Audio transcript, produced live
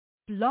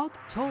Blog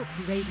Talk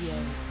Radio.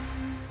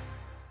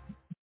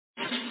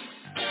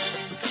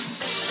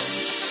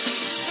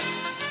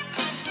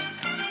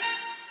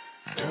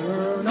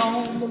 Turn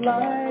on the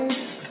light,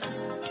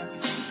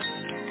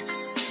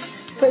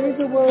 save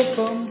the world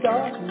from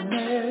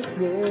darkness,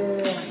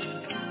 yeah.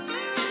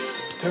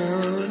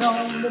 Turn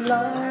on the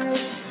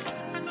light,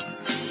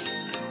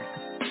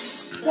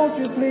 won't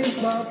you please,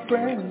 my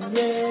friend,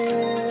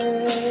 yeah.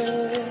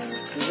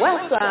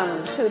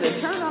 Welcome to the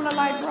Turn on the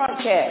Light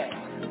broadcast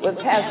with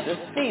Pastor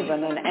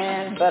Stephen and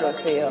Ann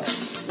Butterfield.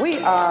 We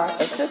are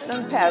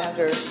assistant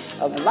pastors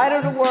of Light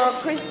of the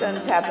World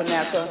Christian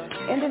Tabernacle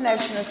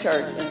International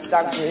Church in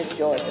Stockbridge,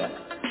 Georgia,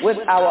 with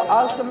our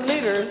awesome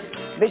leaders,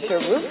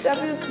 Bishop Ruth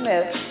W.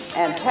 Smith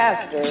and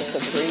Pastor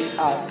Capri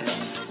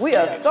Austin. We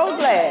are so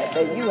glad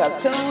that you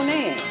have tuned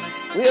in.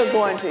 We are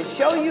going to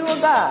show you a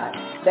God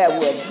that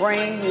will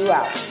bring you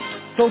out.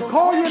 So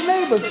call your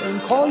neighbors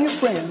and call your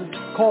friends.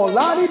 Call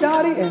Lottie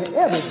Dottie and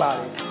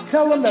everybody.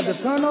 Tell them that the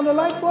Turn on the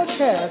Light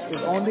broadcast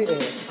is on the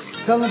air.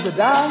 Tell them to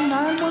dial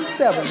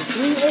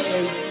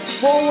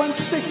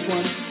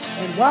 917-388-4161.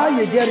 And while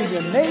you're getting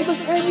your neighbors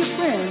and your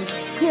friends,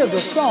 here's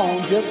a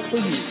song just for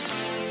you.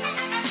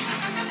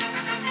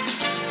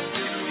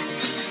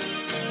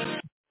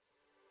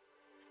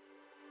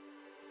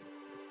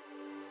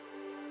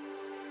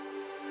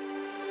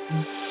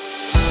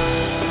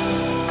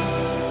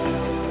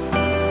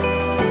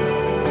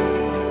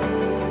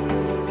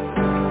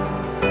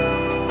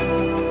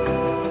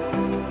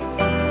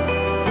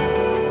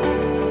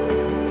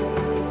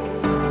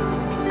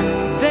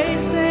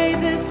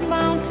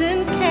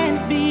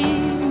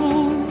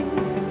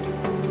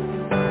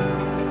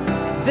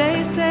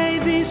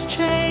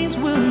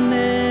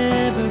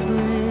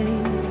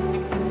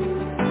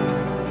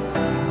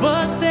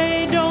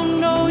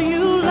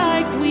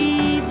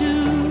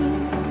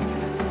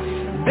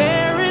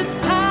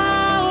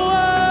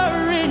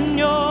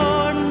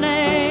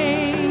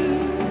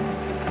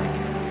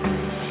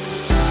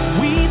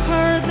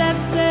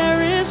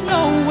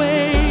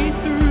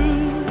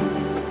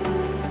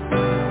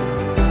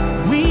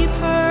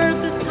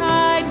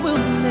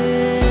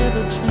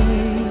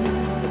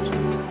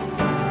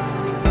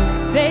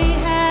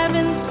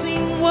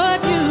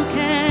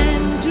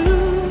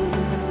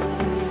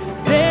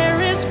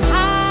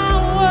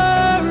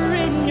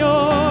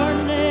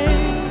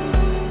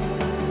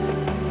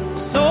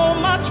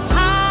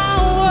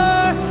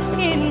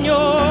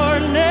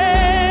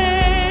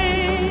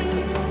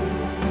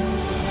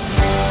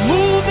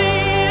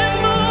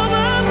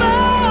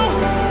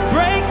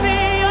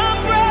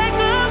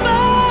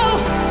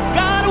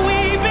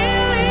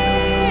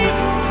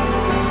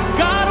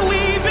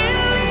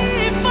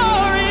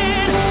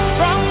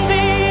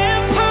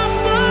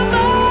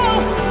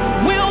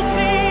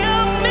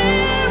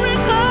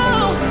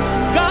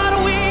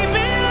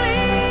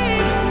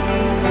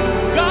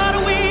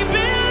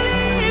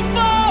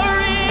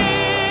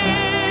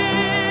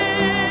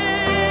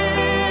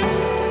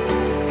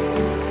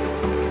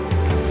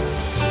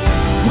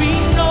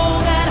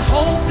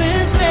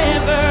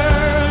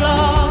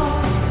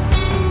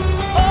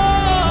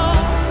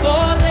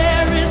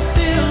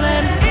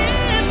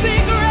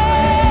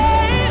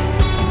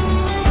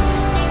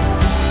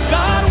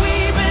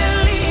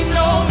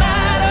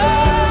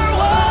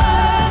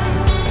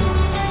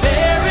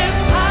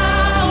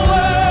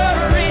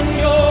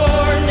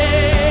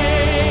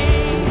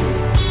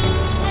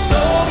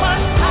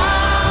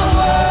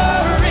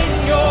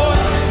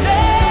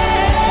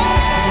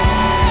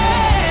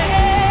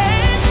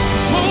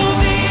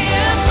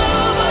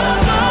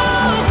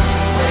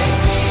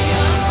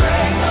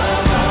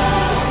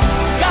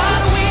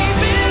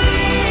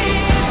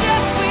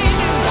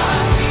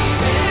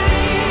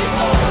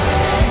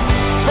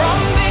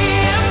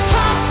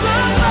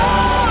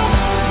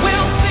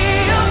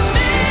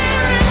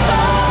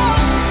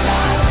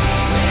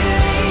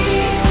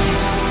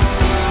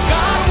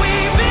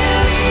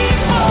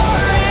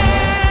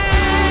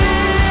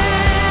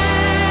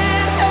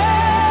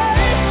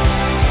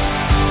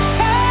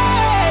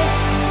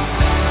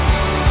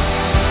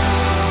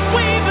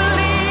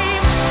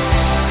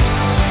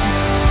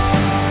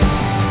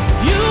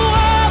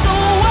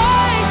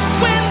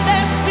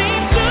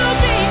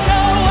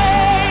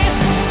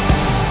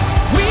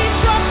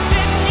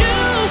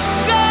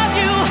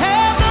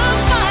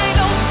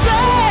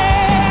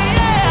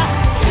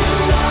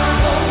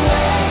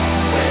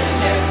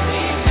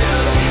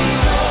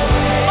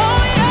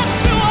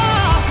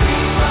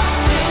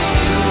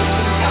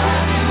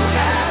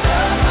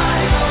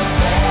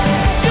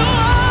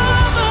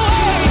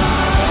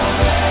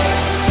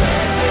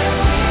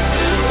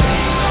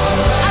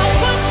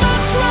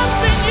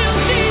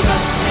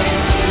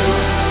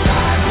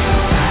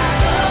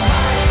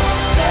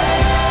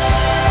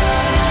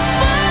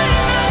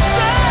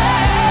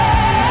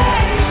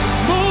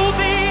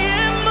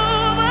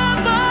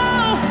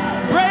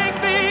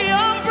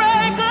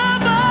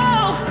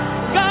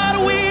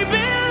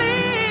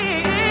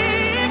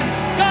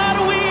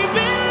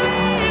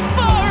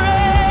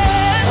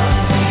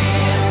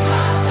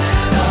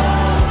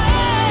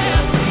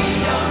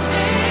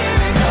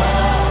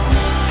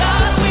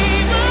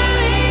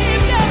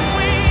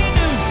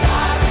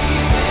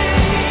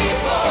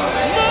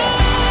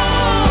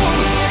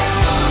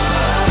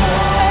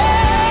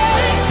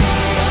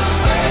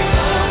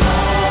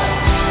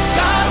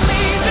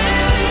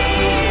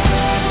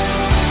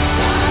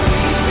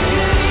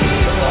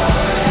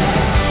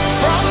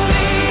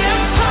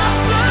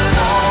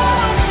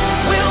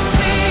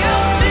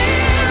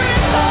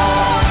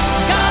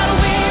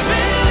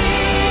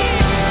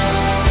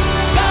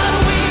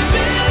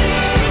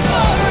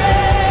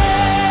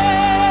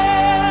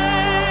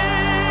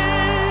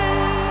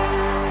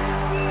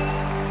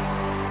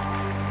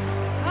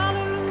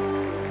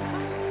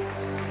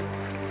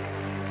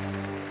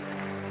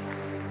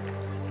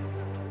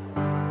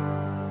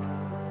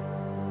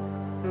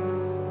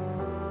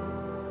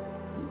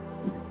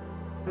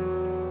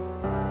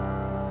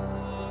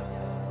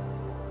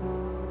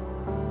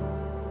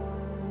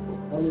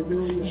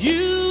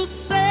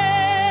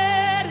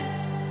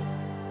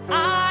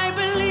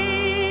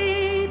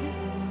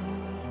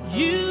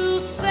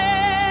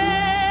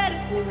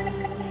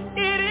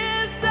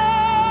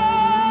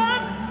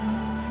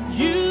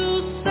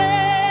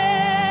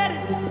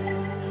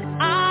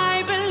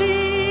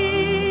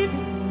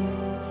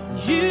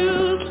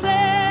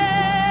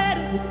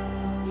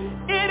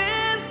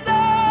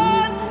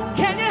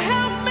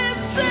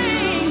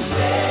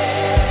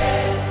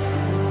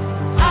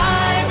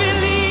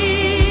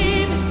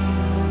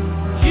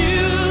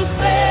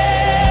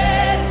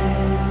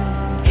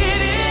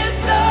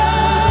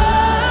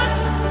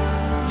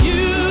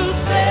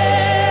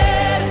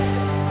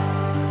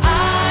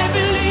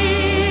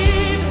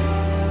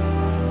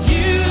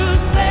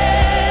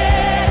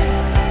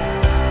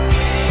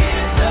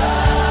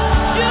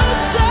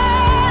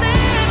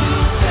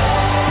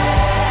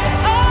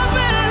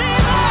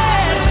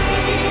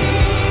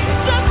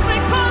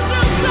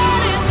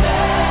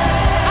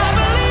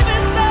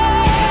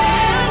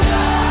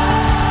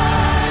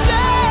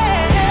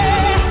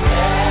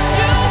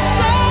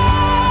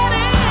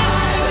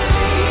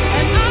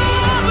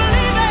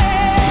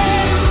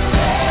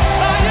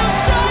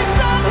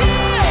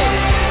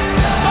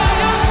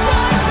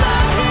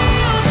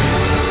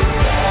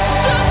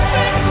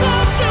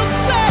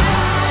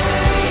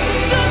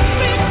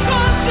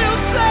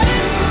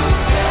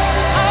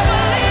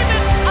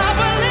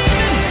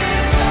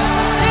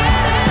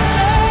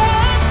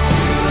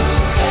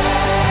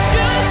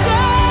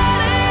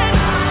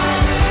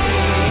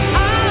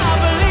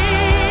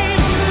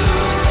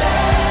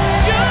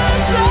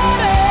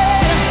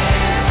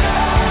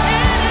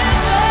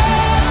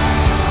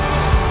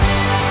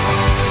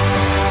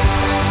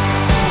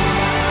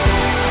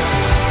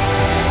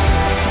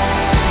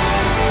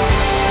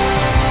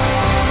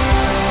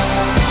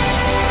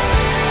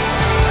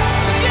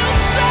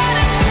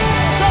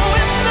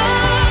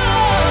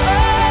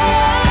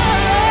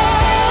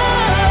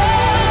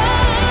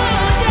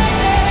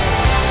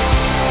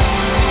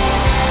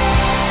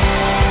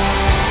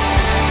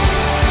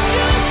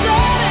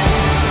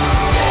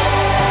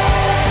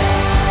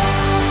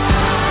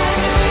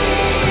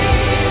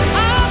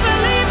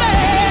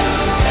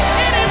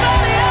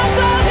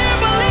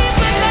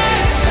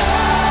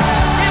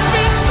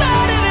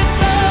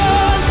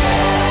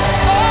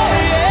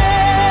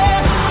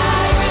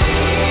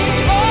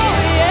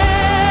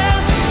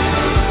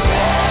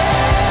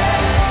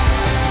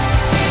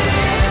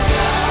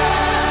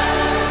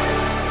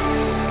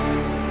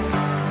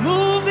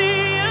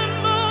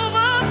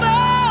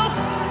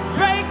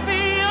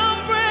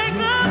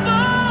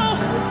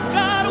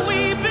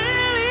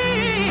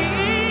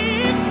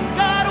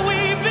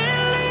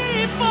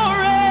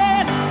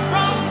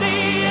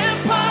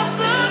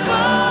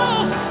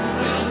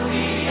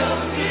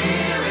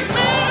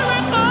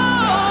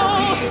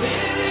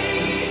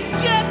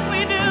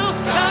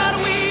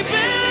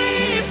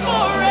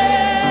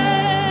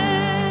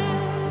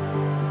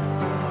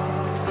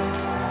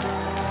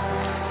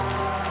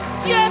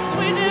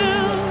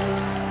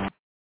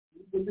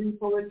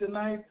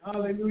 tonight.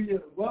 Hallelujah.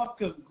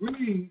 Welcome.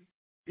 Greetings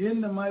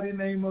in the mighty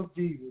name of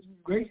Jesus.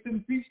 Grace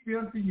and peace be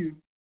unto you,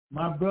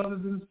 my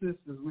brothers and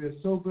sisters. We are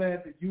so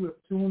glad that you have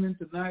tuned in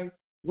tonight.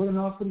 What an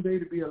awesome day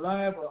to be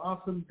alive, an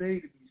awesome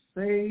day to be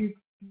saved,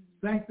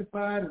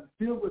 sanctified, and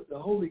filled with the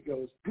Holy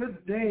Ghost.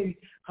 Good day,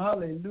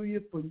 hallelujah,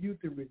 for you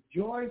to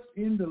rejoice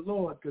in the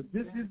Lord, because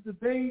this is the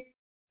day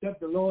that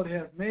the Lord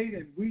has made,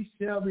 and we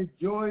shall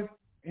rejoice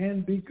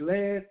and be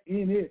glad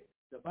in it.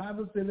 The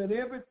Bible says that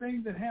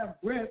everything that have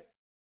breath,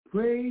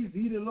 praise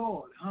ye the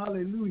Lord.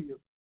 Hallelujah.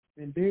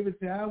 And David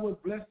said, I will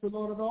bless the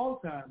Lord at all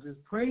times. His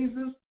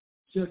praises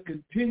shall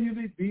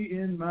continually be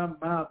in my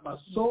mouth. My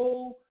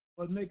soul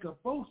will make a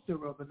boast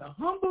thereof. And the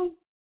humble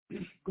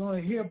going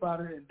to hear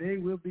about it, and they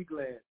will be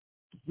glad.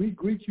 We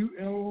greet you,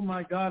 oh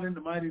my God, in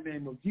the mighty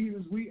name of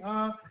Jesus. We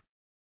are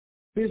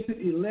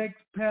Bishop-elect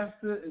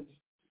Pastor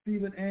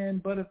Stephen Ann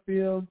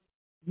Butterfield.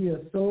 We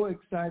are so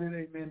excited,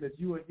 amen, that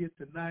you are here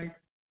tonight.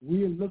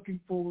 We are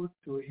looking forward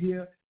to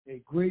hear a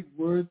great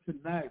word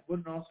tonight. What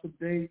an awesome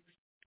day.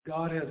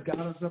 God has got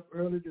us up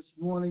early this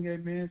morning,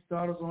 amen,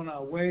 started us on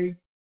our way.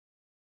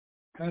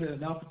 Had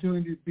an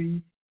opportunity to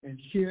be and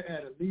share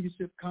at a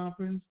leadership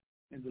conference,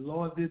 and the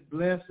Lord did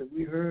bless, and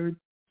we heard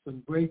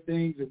some great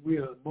things, and we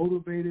are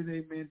motivated,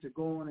 amen, to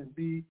go on and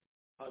be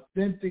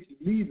authentic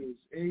leaders,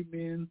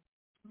 amen,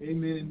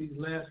 amen, in these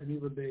last and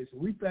evil days. So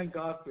we thank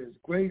God for his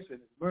grace and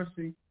his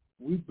mercy.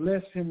 We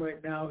bless him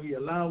right now. He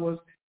allowed us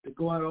to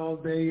go out all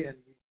day, and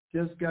we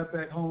just got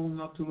back home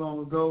not too long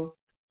ago,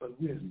 but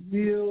we are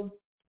still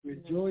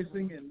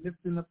rejoicing and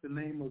lifting up the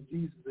name of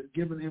Jesus and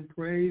giving him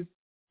praise,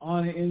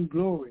 honor, and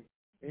glory.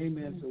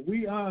 Amen. So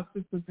we are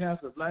assistant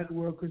pastor of Light of the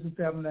World Christian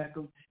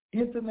Tabernacle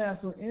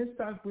International in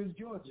Stockbridge,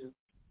 Georgia,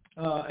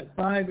 at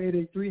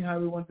 5883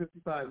 Highway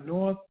 155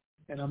 North.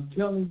 And I'm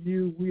telling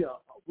you, we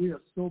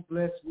are so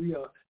blessed. We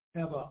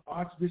have our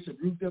Archbishop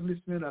Luke W.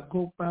 Smith, our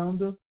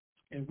co-founder,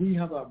 and we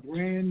have our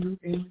brand new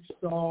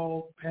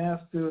installed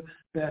pastor,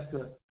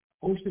 Pastor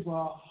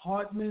Oshabar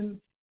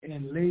Hartman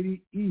and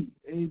Lady E.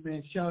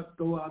 Amen. Shout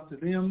go out to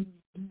them.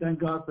 Thank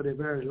God for their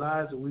very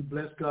lives, and we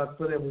bless God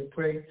for them. We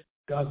pray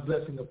God's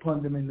blessing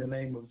upon them in the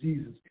name of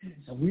Jesus.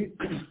 And we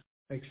are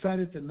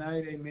excited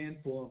tonight, amen,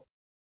 for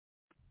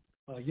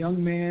a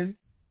young man,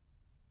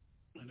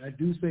 and I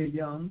do say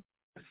young,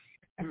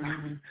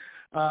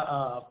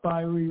 a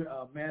fiery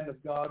man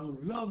of God who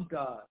loves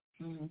God.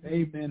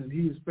 Amen. And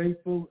he is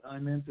faithful,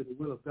 amen, to the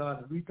will of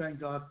God. And we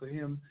thank God for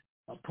him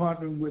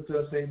partnering with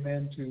us,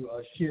 amen, to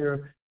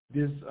share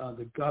this,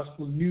 the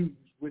gospel news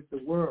with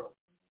the world.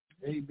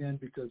 Amen.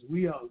 Because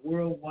we are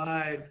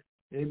worldwide,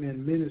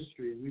 amen,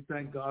 ministry. And we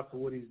thank God for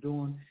what he's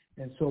doing.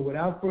 And so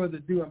without further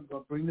ado, I'm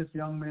going to bring this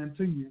young man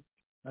to you,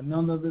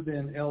 none other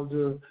than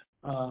Elder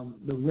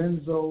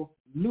Lorenzo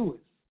Lewis.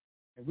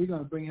 And we're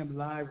going to bring him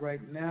live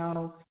right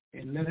now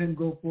and let him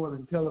go forth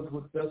and tell us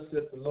what thus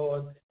said the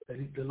Lord, that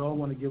the Lord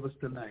want to give us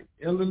tonight.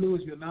 Elder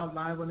Lewis, you're now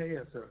live on the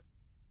air, sir.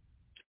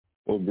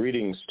 Well,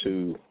 greetings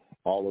to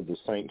all of the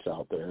saints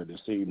out there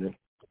this evening.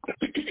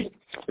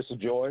 It's a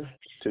joy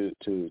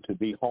to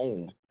be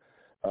home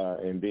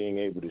and being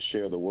able to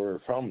share the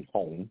word from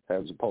home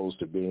as opposed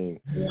to being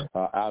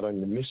out on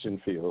the mission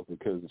field,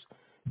 because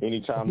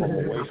anytime I'm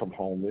away from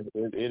home,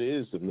 it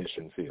is the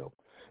mission field.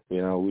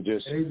 You know,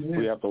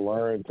 we have to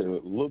learn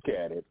to look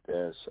at it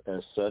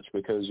as such,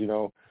 because, you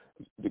know,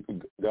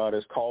 God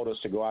has called us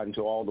to go out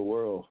into all the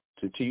world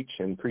to teach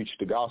and preach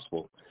the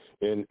gospel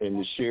and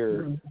to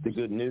share the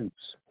good news.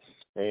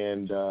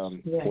 And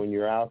when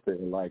you're out there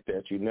like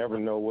that, you never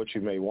know what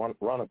you may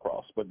run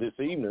across. But this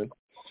evening,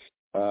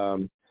 I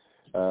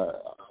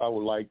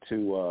would like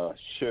to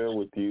share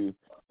with you,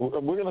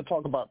 we're going to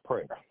talk about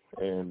prayer.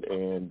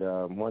 And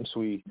once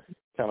we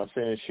kind of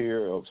finish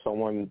here, if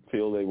someone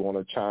feel they want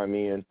to chime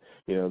in,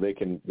 you know,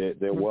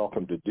 they're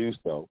welcome to do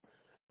so.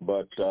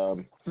 But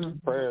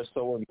prayer is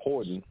so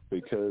important,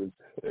 because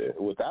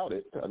without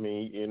it, I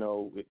mean, you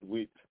know,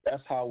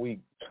 that's how we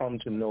come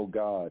to know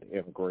God in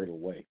a greater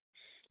way.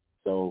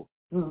 So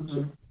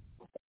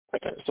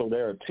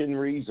there are 10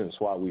 reasons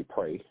why we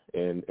pray.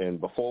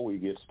 And before we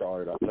get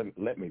started,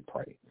 let me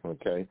pray,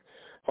 okay?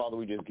 Father,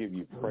 we just give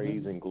you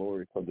praise and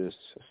glory for this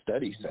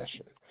study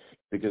session,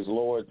 because,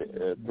 Lord,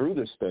 through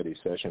this study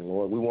session,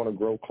 Lord, we want to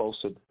grow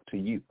closer to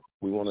you.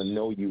 We want to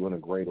know you in a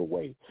greater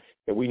way.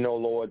 And we know,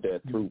 Lord,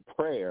 that through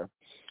prayer,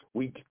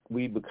 we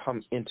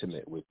become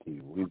intimate with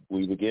you.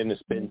 We begin to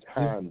spend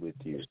time with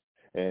you.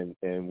 And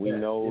we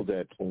know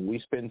that when we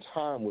spend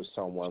time with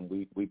someone,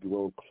 we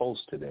grow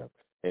close to them.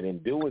 And in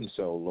doing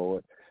so,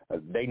 Lord,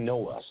 they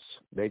know us.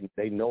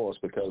 They know us,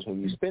 because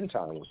when you spend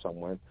time with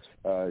someone,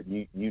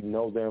 you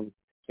know them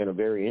in a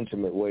very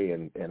intimate way.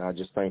 And I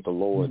just thank the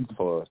Lord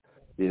for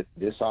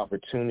this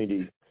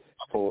opportunity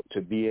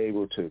to be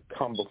able to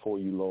come before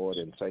you, Lord,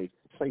 and say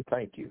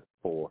thank you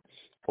for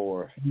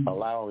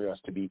allowing us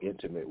to be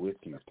intimate with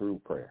you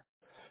through prayer.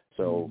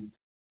 So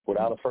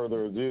without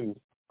further ado,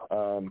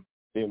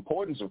 the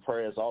importance of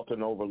prayer is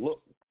often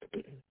overlooked.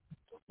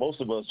 Most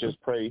of us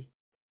just pray,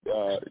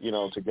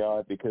 to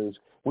God because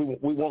we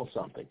want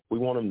something. We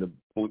want him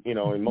to,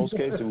 in most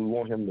cases, we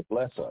want him to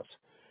bless us.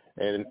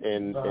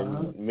 And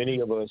many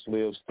of us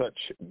live such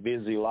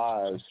busy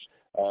lives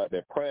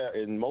that prayer,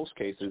 in most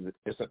cases,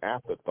 is an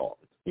afterthought.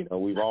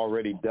 We've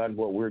already done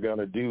what we're going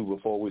to do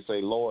before we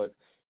say, Lord,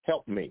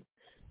 help me,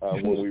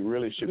 when we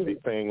really should be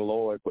saying,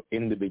 Lord,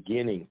 in the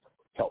beginning,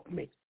 help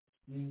me.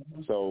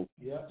 Mm-hmm. So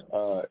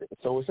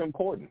it's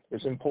important.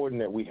 It's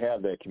important that we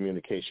have that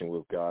communication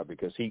with God,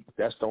 because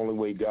that's the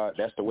way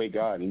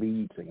God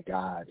leads and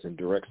guides and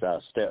directs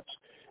our steps,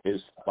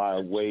 is by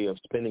way of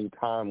spending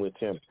time with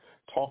him,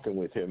 talking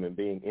with him, and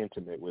being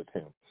intimate with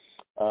him.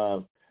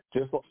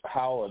 Just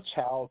how a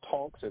child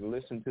talks and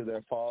listens to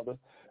their father,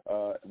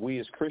 we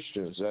as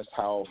Christians, that's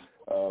how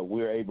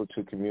we're able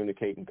to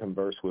communicate and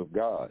converse with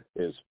God,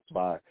 is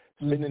by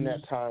spending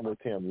that time with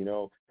him.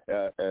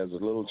 As a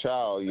little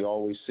child, you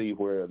always see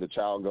where the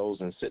child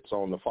goes and sits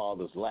on the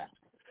father's lap,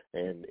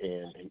 and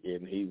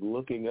he's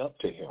looking up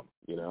to him,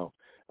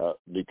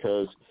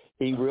 because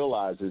he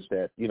realizes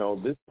that,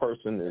 this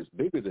person is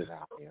bigger than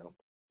I am.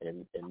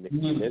 And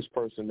this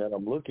person that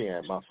I'm looking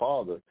at, my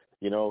father,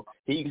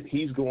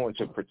 he's going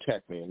to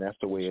protect me, and that's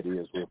the way it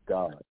is with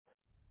God.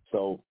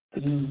 So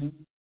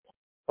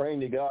praying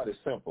to God is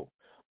simple.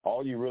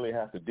 All you really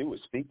have to do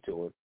is speak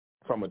to him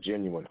from a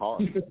genuine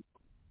heart.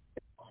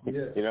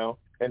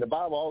 And the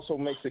Bible also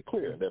makes it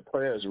clear that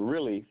prayer is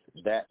really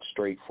that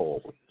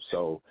straightforward.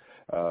 So,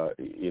 so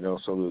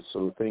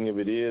the thing of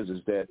it is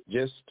that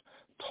just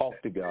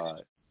talk to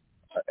God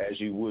as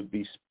you would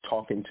be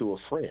talking to a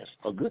friend,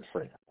 a good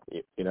friend,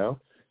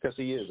 because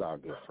he is our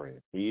good friend.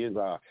 He's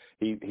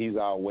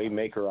our way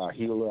maker, our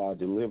healer, our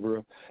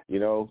deliverer,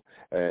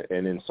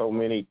 and in so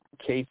many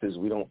cases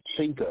we don't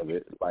think of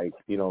it like,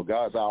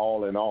 God's our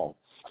all in all.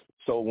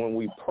 So when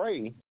we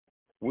pray,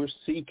 we're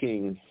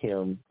seeking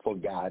him for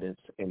guidance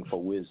and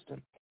for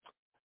wisdom.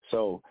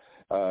 So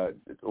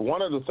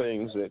one of the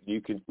things that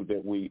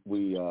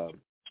we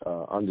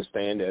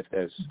understand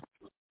as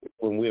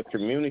when we're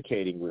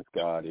communicating with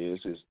God is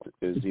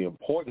the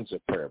importance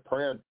of prayer.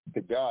 Prayer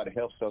to God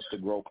helps us to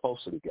grow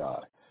closer to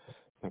God.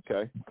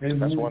 Okay,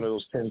 that's one of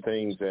those 10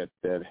 things that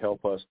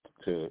help us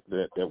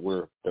that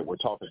we're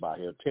talking about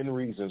here. 10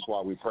 reasons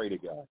why we pray to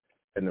God,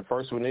 and the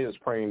first one is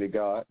praying to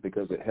God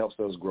because it helps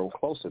us grow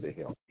closer to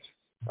him.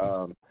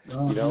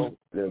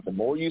 The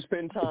more you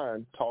spend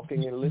time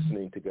talking and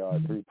listening to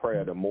God through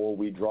prayer, the more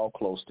we draw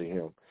close to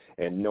him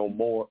and know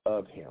more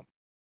of him.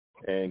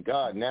 And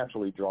God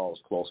naturally draws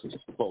close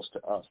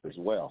to us as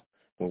well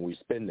when we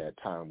spend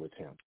that time with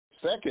him.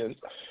 Second,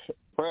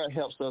 prayer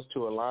helps us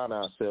to align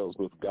ourselves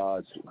with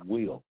God's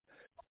will.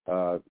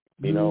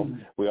 We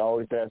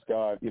always ask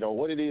God,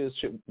 what it is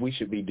we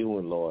should be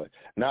doing, Lord.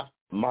 Not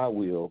my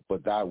will,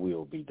 but thy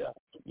will be done.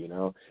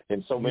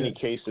 In so many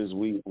cases,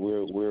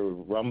 we're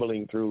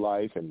rumbling through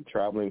life and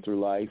traveling through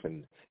life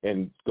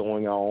and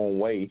going our own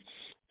way,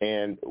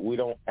 and we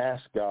don't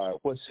ask God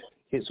what's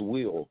his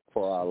will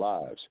for our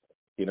lives.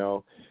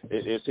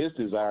 It's his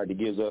desire to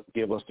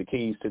give us the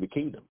keys to the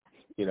kingdom.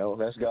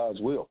 That's God's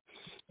will.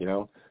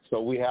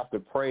 So we have to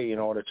pray in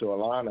order to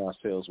align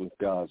ourselves with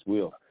God's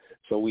will.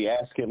 So we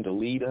ask him to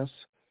lead us,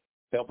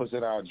 help us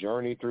in our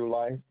journey through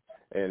life,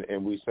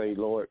 and we say,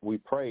 Lord, we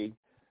pray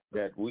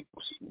that we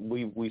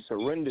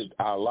surrendered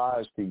our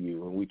lives to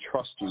you, and we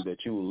trust you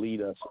that you will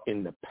lead us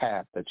in the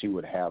path that you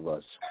would have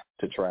us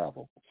to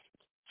travel.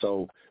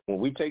 So when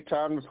we take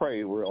time to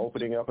pray, we're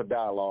opening up a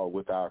dialogue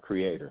with our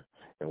Creator,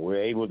 and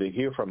we're able to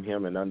hear from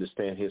him and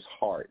understand his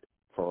heart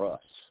for us.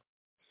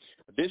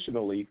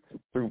 Additionally,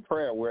 through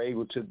prayer, we're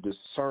able to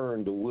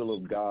discern the will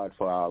of God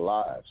for our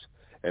lives.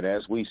 And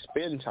as we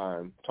spend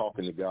time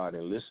talking to God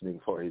and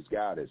listening for his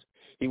guidance,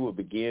 he will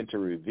begin to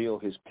reveal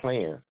his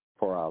plan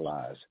for our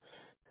lives.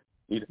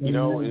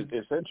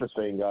 It's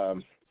interesting.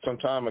 Some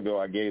time ago,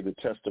 I gave the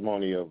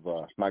testimony of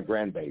my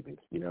grandbaby.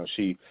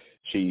 She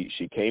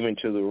came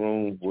into the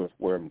room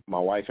where my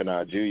wife and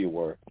I, Julia,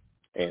 were,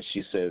 and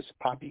she says,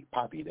 Poppy,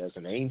 there's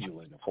an angel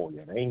in for you,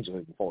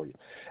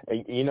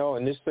 And,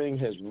 and this thing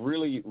has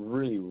really,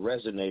 really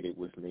resonated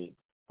with me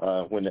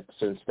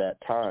since that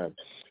time.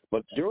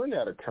 But during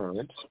that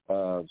occurrence,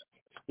 I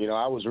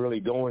was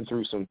really going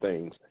through some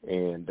things,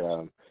 and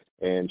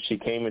she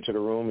came into the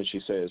room and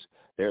she says,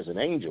 there's an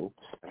angel.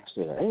 I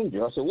said, an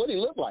angel? I said, what did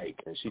he look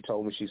like? And she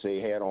told me, she said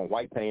he had on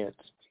white pants,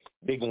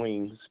 big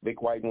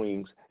white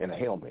wings, and a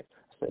helmet.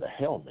 I said, a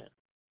helmet?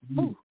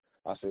 Whew.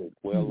 I said,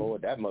 well,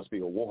 Lord, that must be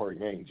a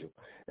warring angel.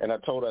 And I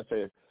told her, I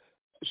said,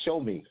 show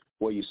me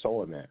where you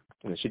saw him at.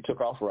 And she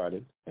took off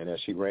running, and as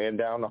she ran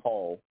down the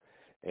hall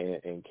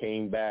and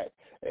came back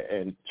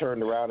and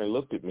turned around and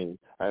looked at me,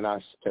 and I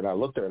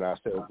looked at her and I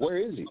said, where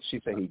is he? She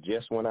said, he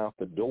just went out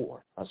the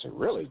door. I said,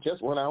 really?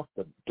 Just went out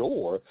the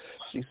door?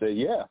 She said,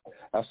 yeah.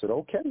 I said,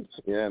 okay.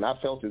 Yeah, and I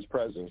felt his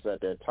presence at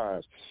that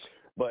time.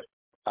 But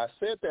I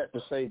said that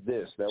to say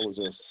this. That was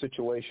a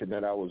situation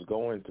that I was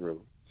going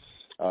through.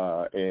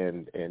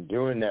 And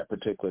during that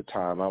particular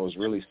time, I was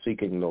really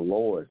seeking the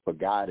Lord for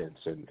guidance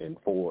and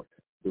for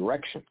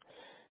direction.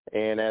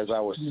 And as I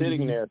was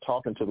sitting there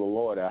talking to the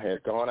Lord, I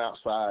had gone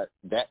outside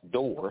that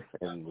door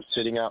and was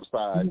sitting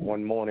outside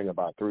one morning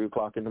about 3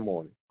 o'clock in the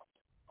morning.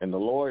 And the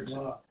Lord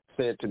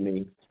said to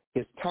me,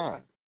 It's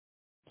time.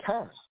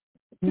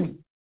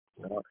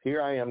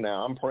 Here I am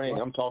now. I'm praying.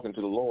 I'm talking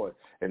to the Lord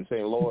and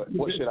saying, Lord,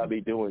 what should I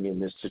be doing in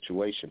this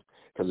situation?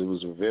 Because it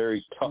was a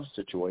very tough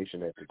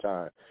situation at the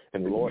time.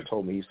 And the Lord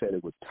told me, he said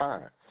it was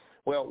time.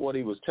 Well, what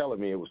he was telling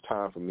me, it was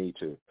time for me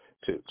to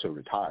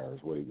retire is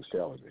what he was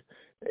telling me.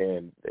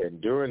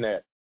 And during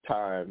that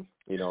time,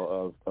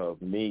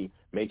 of me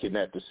making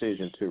that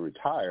decision to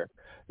retire,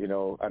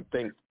 I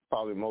think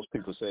probably most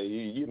people say,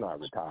 you're not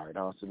retired.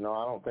 I said, no,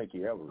 I don't think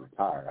you ever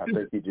retire. I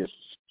think you just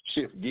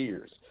shift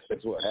gears.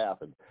 That's what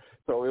happened.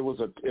 So it was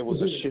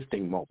a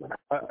shifting moment.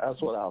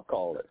 That's what I'll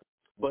call it.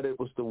 But it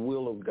was the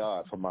will of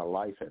God for my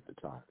life at the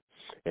time.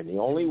 And the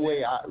only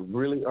way I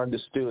really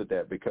understood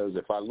that, because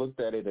if I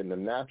looked at it in the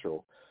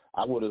natural,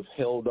 I would have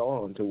held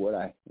on to what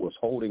I was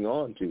holding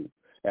on to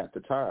at the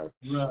time,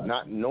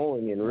 not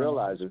knowing and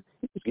realizing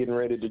he was getting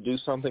ready to do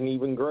something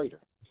even greater,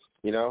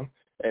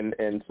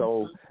 And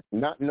so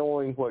not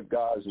knowing what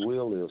God's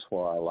will is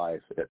for our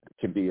life, it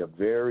can be a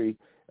very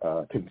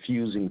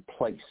confusing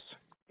place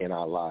in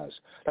our lives.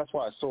 That's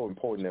why it's so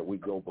important that we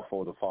go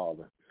before the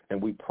Father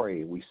and we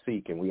pray, we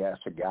seek, and we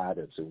ask for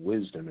guidance and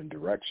wisdom and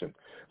direction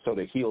so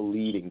that he'll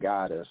lead and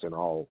guide us in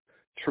all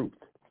truth.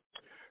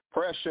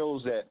 Prayer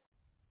shows that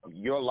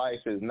your life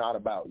is not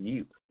about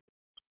you.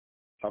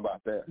 How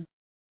about that?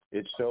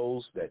 It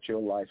shows that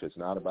your life is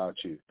not about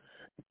you.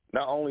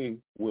 Not only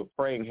will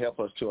praying help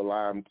us to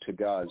align to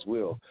God's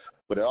will,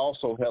 but it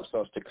also helps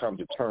us to come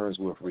to terms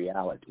with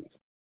reality.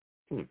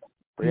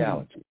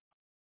 Reality.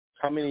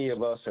 How many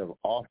of us have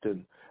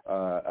often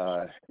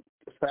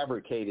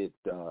fabricated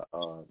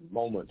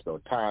moments or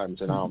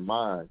times in our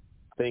mind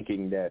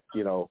thinking that,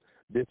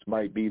 this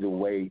might be the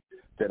way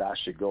that I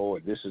should go, or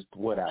this is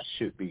what I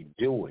should be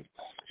doing.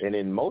 And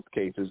in most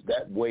cases,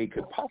 that way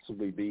could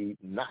possibly be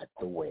not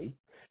the way.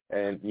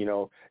 And,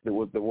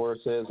 the word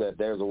says that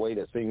there's a way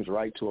that seems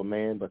right to a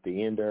man, but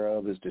the end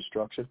thereof is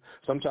destruction.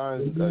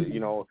 Sometimes,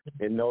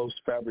 in those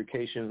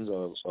fabrications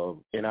of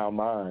in our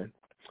mind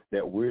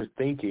that we're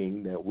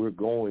thinking that we're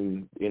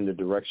going in the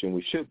direction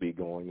we should be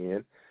going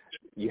in,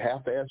 you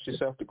have to ask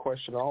yourself the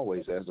question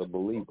always as a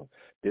believer,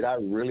 did I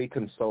really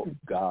consult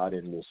God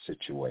in this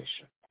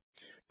situation?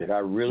 Did I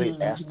really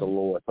ask the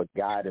Lord for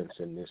guidance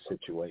in this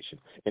situation?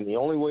 And the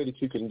only way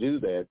that you can do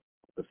that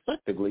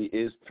effectively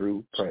is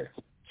through prayer,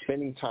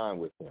 spending time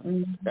with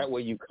him. That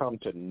way you come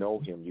to know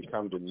him. You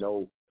come to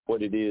know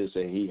what it is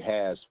that he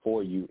has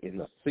for you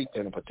in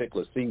a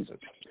particular season.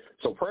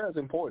 So prayer is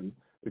important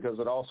because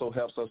it also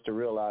helps us to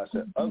realize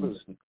that others'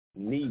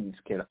 needs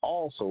can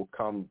also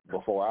come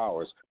before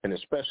ours, and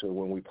especially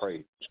when we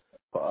pray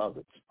for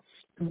others.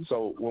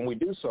 So when we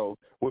do so,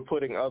 we're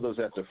putting others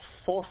at the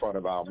forefront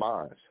of our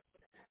minds.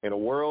 In a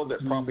world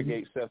that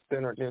propagates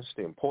self-centeredness,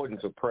 the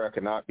importance of prayer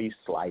cannot be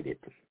slighted.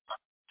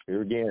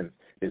 Here again,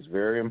 it's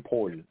very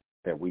important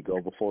that we go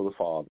before the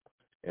Father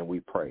and we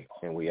pray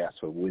and we ask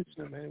for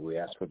wisdom and we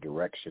ask for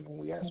direction and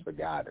we ask for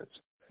guidance.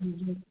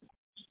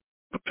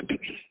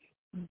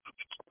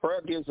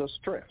 Prayer gives us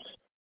strength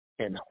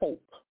and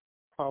hope.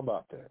 How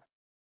about that?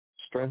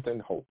 Strength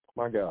and hope.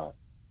 My God.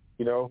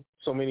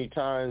 So many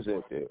times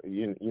that,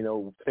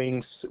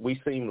 things,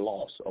 we seem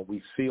lost or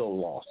we feel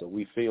lost or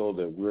we feel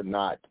that we're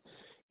not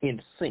in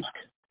sync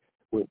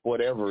with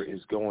whatever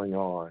is going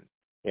on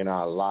in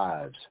our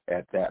lives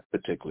at that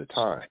particular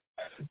time.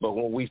 But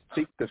when we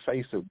seek the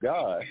face of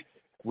God,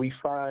 we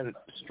find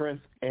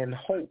strength and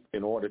hope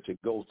in order to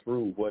go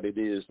through what it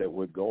is that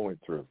we're going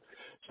through.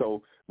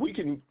 So we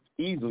can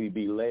easily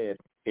be led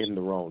in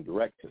the wrong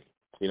direction.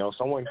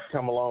 Someone can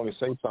come along and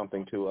say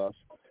something to us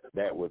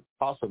that would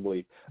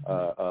possibly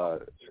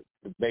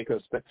make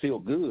us feel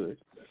good,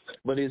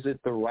 but is it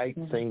the right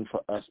thing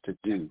for us to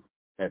do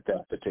at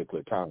that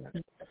particular time?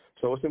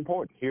 So it's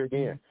important. Here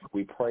again,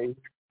 we pray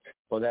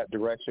for that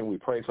direction. We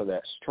pray for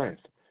that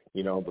strength,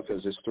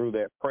 because it's through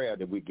that prayer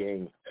that we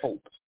gain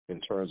hope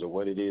in terms of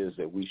what it is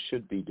that we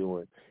should be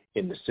doing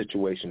in the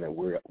situation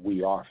that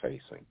we are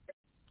facing.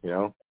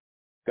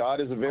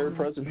 God is a very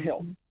present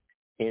help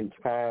in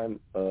time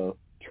of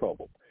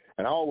trouble.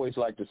 And I always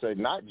like to say,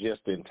 not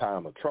just in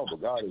time of trouble,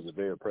 God is a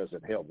very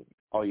present help.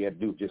 All you have to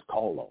do is just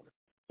call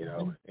on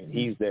him, and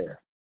he's there.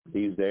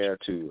 He's there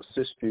to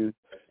assist you,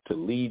 to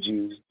lead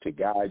you, to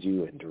guide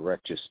you, and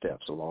direct your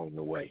steps along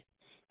the way.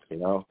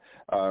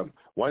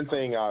 One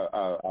thing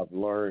I've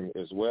learned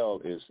as well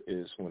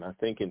is when I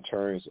think in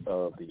terms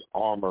of the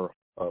armor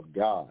of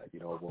God,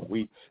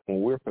 when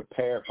we're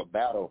prepared for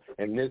battle,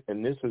 and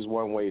this is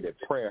one way that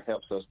prayer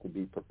helps us to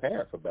be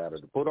prepared for battle,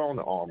 to put on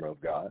the armor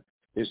of God,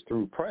 is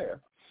through prayer,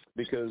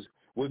 because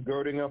we're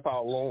girding up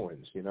our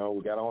loins. We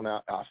got on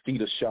our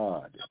feet are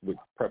shod with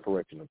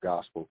preparation of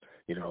gospel.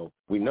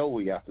 We know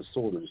we got the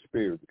sword of the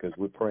Spirit because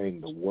we're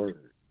praying the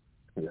word.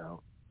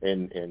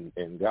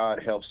 And God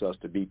helps us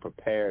to be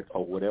prepared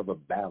for whatever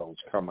battles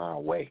come our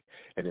way.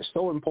 And it's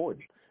so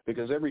important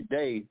because every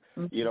day,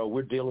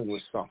 we're dealing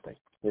with something,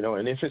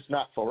 and if it's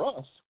not for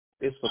us,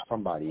 it's for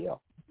somebody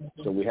else.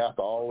 So we have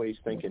to always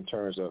think in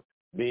terms of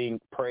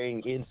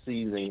praying in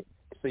season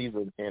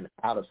and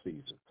out of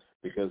season,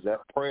 because that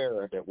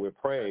prayer that we're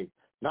praying,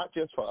 not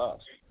just for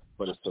us,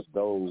 but it's for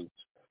those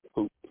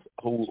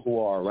who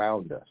are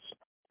around us.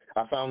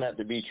 I found that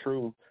to be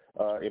true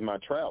in my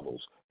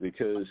travels,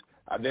 because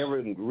I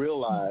never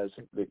realized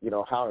that,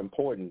 how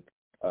important,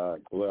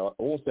 well,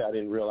 I won't say I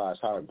didn't realize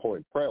how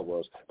important prayer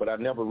was, but I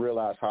never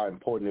realized how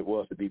important it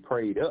was to be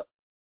prayed up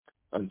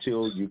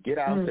until you get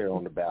out there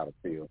on the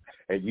battlefield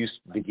and you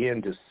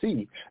begin to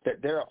see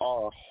that there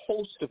are a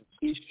host of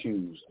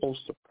issues,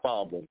 host of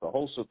problems, a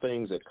host of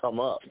things that come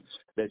up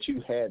that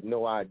you had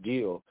no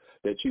idea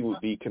that you would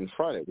be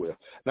confronted with.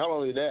 Not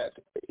only that,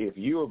 if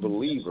you're a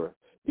believer,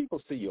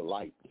 people see your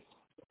light.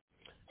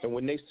 And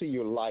when they see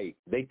your light,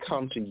 they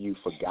come to you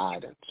for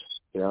guidance.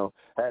 I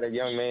had a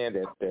young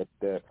man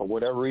that for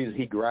whatever reason,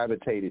 he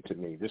gravitated to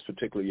me. This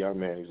particular young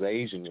man, he's an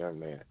Asian young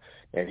man.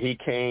 And he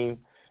came,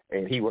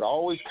 and he would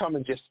always come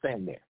and just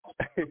stand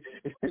there.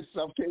 In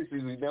some cases,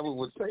 he never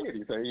would say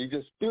anything. He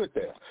just stood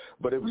there.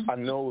 But I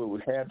know it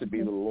would have to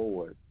be the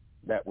Lord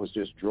that was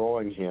just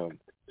drawing him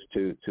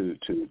to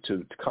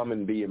come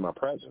and be in my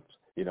presence.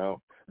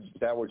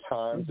 There were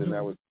times and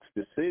there were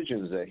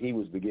decisions that he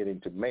was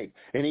beginning to make.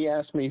 And he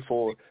asked me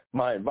for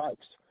my advice.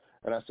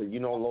 And I said,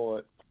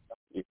 Lord,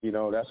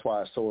 that's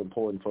why it's so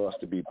important for us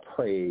to be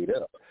prayed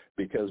up,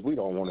 because we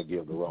don't want to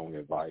give the wrong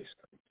advice.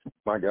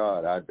 My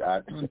God,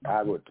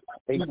 I would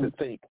hate to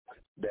think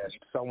that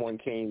someone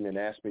came and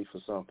asked me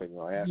for something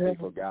or asked me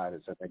for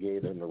guidance and I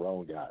gave them the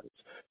wrong guidance.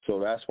 So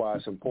that's why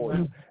it's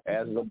important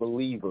as a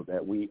believer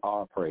that we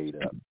are prayed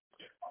up.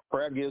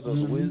 Prayer gives us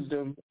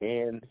wisdom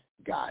and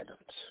guidance.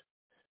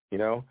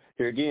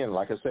 Here again,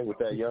 like I said, with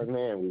that young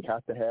man, we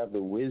have to have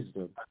the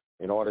wisdom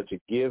in order to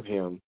give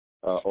him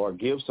or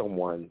give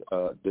someone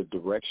the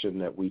direction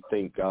that we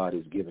think God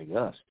is giving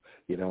us,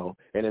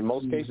 And in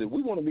most cases,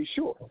 we want to be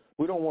sure.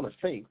 We don't want to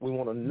think. We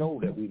want to know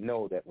that we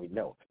know that we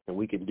know. And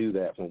we can do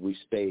that when we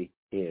stay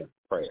in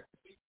prayer.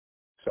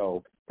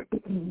 So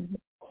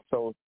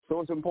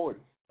it's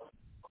important.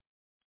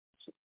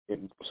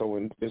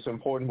 It's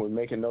important when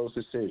making those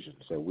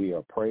decisions that we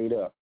are prayed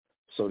up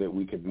so that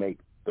we can make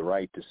the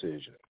right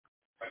decision.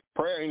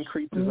 Prayer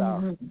increases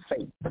our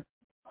faith.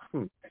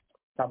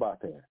 How about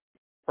that?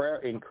 Prayer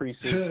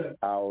increases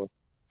our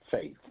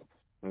faith.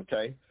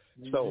 Okay?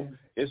 So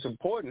it's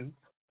important.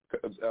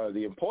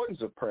 The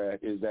importance of prayer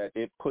is that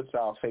it puts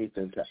our faith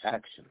into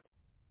action.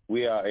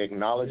 We are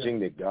acknowledging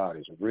that God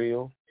is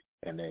real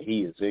and that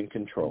he is in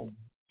control.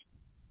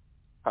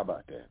 How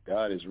about that?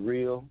 God is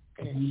real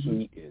and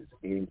he is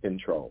in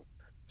control.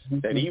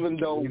 That even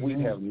though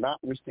we have not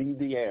received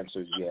the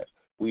answers yet,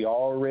 we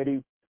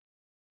already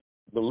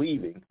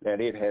believing that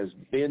it has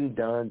been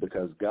done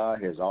because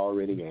God has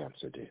already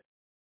answered it.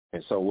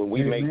 And so when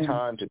we make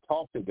time to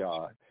talk to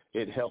God,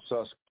 it helps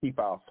us keep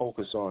our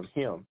focus on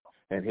him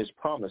and his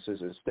promises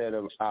instead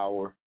of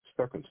our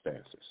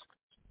circumstances.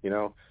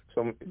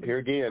 So here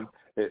again,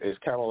 it's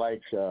kind of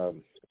like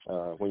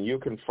when you're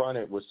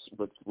confronted with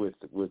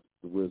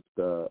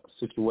the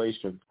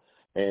situation,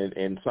 and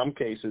in some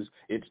cases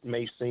it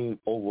may seem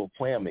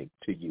overwhelming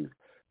to you,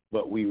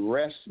 but we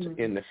rest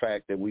in the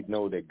fact that we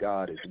know that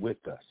God is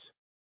with us.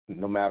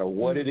 No matter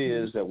what it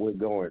is that we're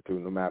going through,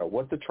 no matter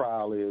what the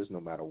trial is, no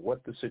matter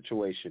what the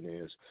situation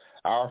is,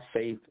 our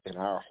faith and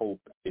our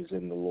hope is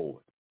in the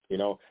Lord.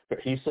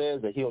 He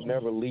says that he'll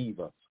never leave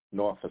us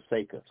nor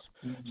forsake us.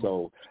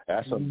 So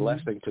that's a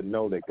blessing to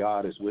know that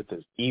God is with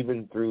us,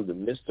 even through the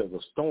midst of a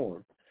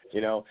storm,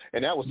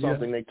 And that was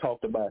something they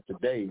talked about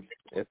today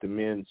at the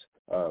men's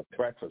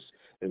breakfast,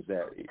 is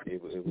that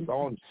it was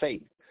on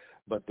faith.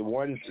 But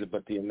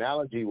the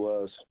analogy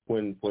was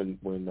when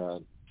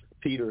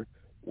Peter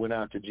went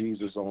out to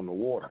Jesus on the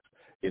water,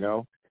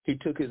 he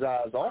took his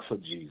eyes off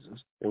of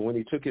Jesus. And when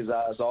he took his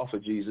eyes off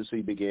of Jesus,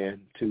 he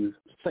began to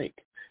sink.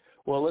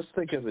 Well, let's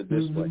think of it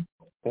this way.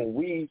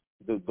 When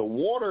the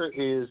water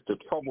is the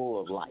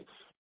trouble of life.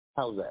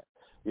 How's that?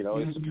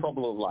 It's the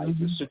trouble of life,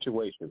 the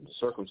situations, the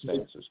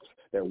circumstances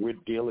that we're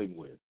dealing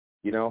with.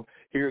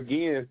 Here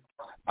again,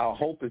 our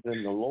hope is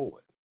in the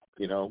Lord.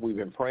 We've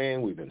been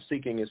praying, we've been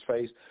seeking his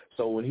face.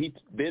 So when he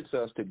bids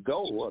us to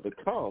go or to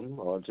come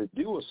or to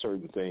do a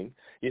certain thing,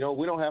 we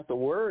don't have to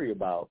worry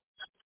about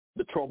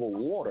the troubled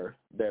water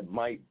that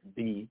might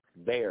be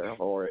there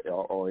or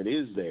it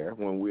is there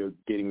when we're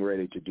getting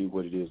ready to do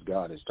what it is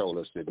God has told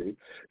us to do,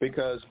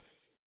 because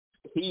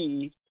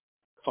he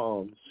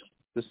calms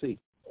the sea.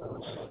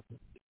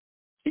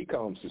 He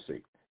calms the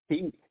sea.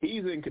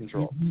 He's in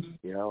control.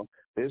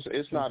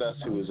 It's not us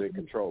who is in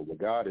control, but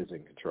God is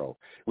in control.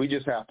 We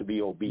just have to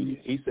be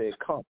obedient. He said,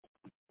 come.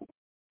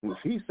 If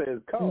he says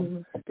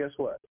come, guess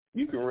what?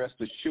 You can rest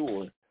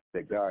assured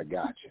that God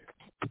got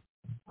you.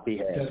 He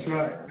has That's you.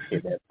 right.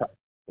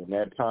 In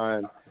that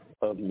time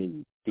of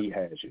need, he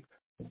has you.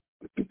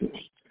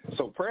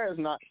 So prayer is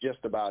not just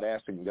about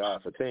asking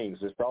God for things.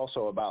 It's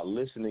also about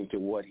listening to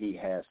what he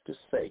has to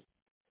say.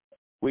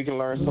 We can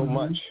learn so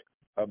much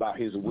about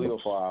his will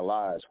for our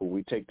lives when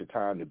we take the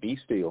time to be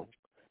still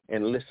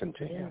and listen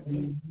to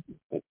him.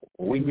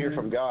 When we hear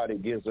from God,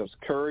 it gives us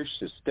courage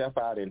to step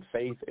out in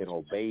faith and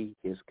obey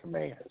his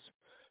commands.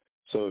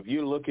 So if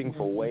you're looking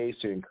for ways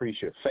to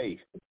increase your faith,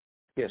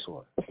 guess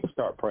what?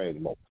 Start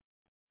praying more.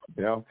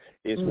 You know,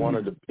 it's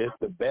it's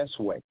the best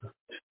way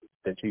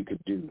that you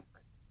could do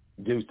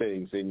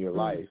things in your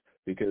life,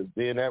 because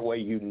then that way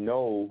you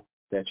know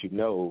that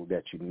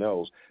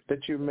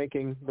you're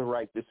making the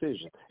right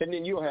decision. And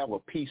then you'll have a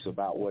peace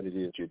about what it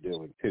is you're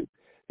doing too,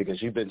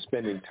 because you've been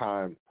spending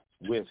time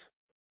with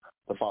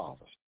the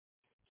Father.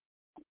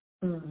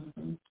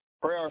 Mm-hmm.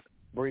 Prayer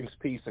brings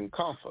peace and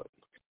comfort,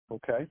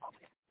 okay?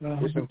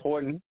 It's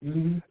important.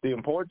 Mm-hmm. The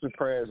importance of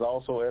prayer is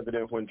also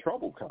evident when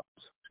trouble comes,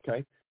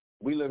 okay?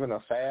 We live in a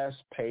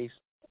fast-paced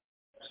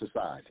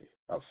society,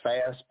 a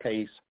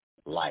fast-paced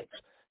life.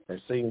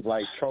 It seems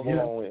like trouble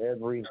on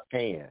every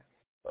hand,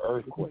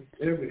 earthquakes,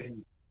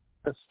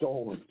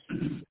 storms,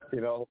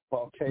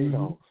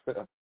 volcanoes,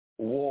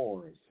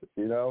 wars,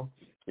 and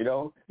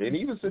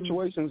even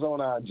situations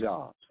on our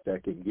jobs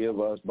that can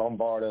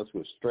bombard us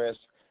with stress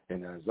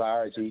and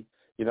anxiety,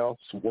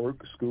 work,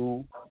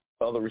 school,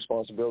 other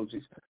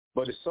responsibilities.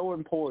 But it's so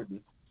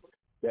important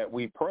that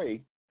we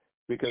pray,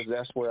 because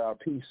that's where our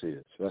peace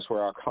is. That's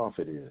where our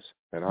comfort is,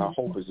 and our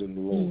hope is in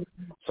the Lord.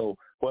 So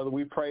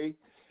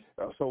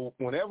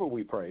whenever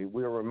we pray,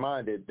 we're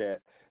reminded that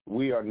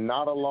we are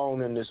not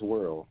alone in this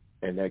world,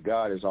 and that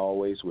God is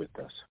always with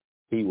us.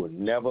 He will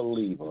never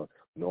leave us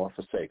nor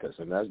forsake us,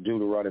 and that's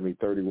Deuteronomy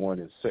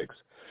 31:6.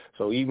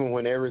 So even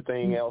when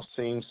everything else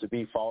seems to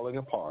be falling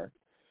apart,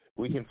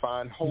 we can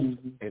find hope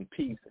and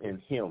peace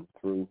in Him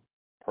through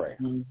prayer.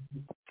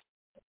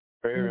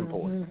 Very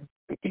important.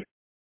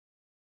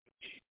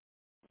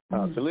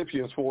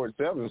 Philippians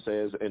 4:7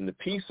 says, "And the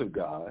peace of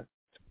God,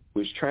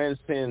 which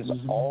transcends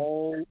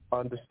all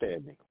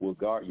understanding, will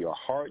guard your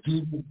hearts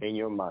and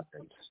your minds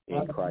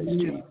in Christ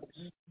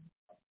Jesus."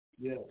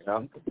 Yes.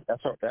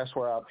 That's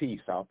where our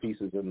peace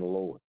is in the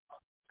Lord.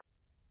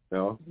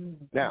 Now,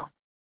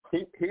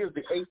 here's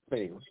the 8th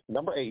thing,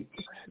 number 8,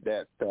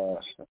 that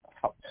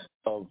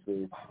of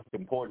the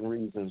important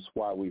reasons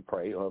why we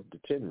pray, of the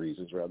 10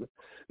 reasons rather.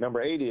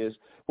 Number 8 is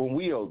when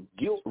we are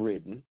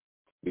guilt-ridden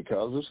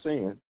because of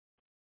sin.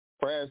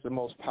 Prayer is the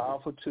most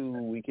powerful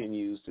tool we can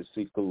use to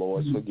seek the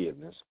Lord's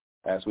forgiveness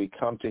as we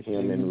come to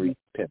Him in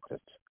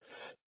repentance.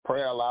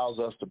 Prayer allows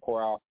us to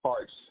pour our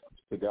hearts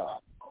to God,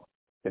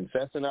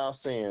 confessing our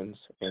sins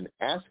and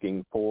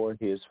asking for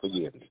His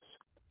forgiveness.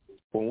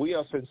 When we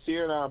are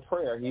sincere in our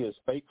prayer, He is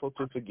faithful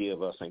to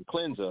forgive us and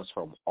cleanse us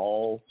from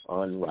all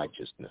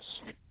unrighteousness.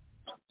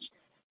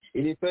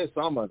 He didn't say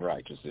some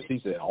unrighteousness. He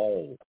said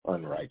all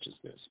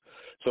unrighteousness.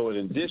 So in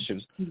addition,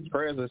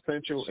 prayer is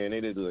essential, and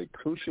it is a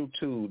crucial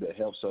tool that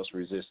helps us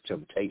resist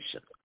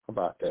temptation. How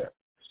about that?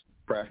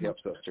 Prayer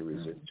helps us to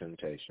resist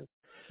temptation.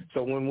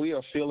 So when we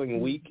are feeling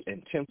weak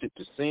and tempted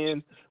to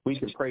sin, we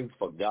can pray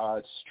for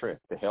God's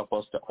strength to help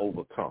us to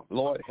overcome.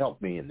 Lord,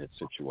 help me in this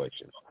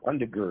situation.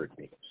 Undergird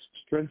me.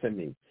 Strengthen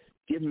me.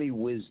 Give me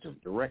wisdom.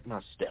 Direct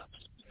my steps.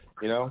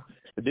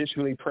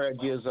 Additionally, prayer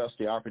gives us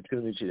the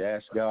opportunity to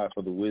ask God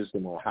for the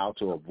wisdom on how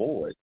to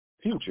avoid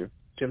future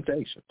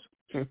temptations.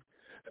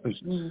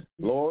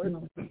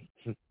 Lord,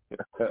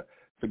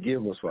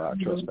 forgive us for our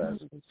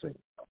trespasses and sins.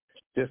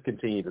 Just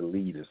continue to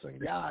lead us and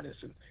guide us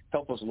and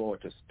help us,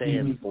 Lord, to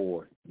stand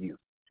for you.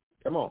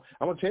 Come on.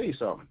 I'm going to tell you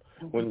something.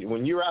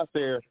 When you're out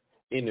there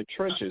in the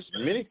trenches,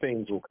 many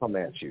things will come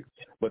at you.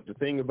 But the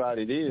thing about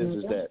it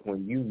is that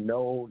when you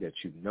know that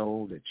you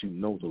know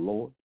the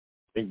Lord,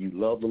 and you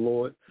love the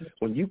Lord,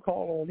 when you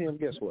call on Him,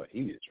 guess what?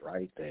 He is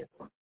right there.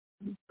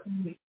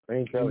 I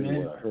ain't telling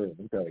you what I heard.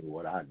 I'm telling you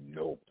what I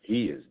know.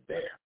 He is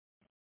there.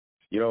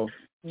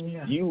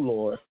 You,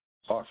 Lord,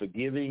 are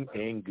forgiving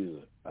and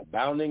good,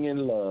 abounding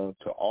in love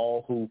to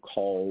all who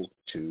call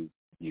to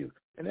you.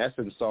 And that's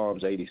in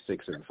Psalms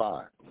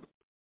 86:5.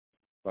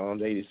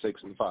 Psalms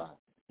 86:5.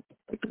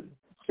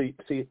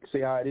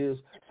 See how it is?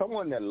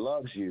 Someone that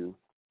loves you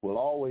will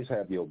always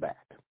have your back.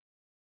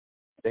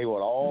 They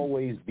will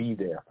always be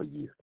there for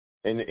you.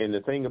 And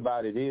the thing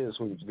about it is,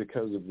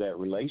 because of that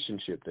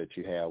relationship that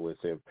you have with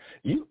Him,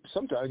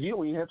 sometimes you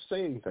don't even have to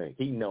say anything.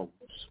 He knows.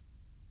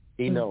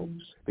 He knows,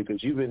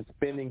 because you've been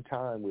spending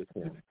time with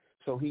Him.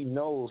 So He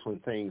knows when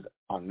things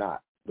are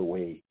not the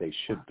way they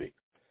should be.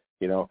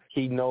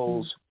 He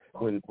knows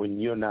when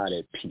you're not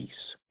at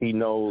peace. He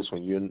knows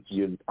when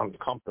you're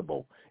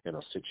uncomfortable in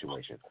a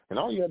situation. And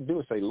all you have to do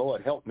is say,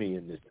 Lord, help me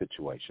in this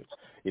situation.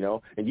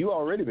 And you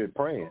already been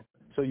praying,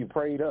 so you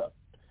prayed up.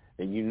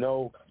 And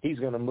He's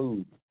going to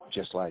move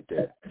just like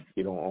that,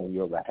 on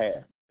your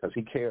behalf, because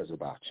He cares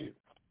about you.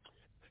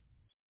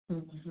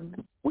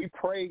 We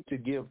pray to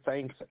give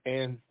thanks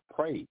and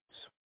praise,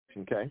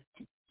 okay?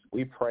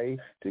 We pray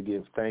to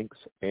give thanks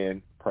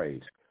and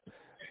praise.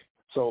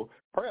 So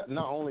prayer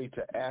not only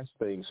to ask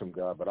things from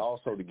God, but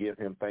also to give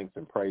Him thanks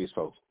and praise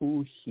for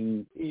who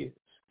He is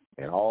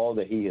and all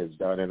that He has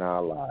done in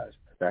our lives.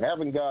 Now,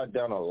 haven't God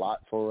done a lot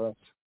for us?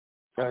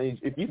 Now,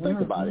 if you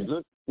think about it,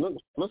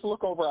 let's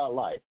look over our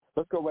life.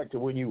 Let's go back to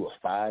when you were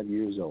 5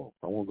 years old.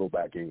 I won't go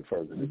back any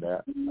further than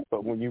that.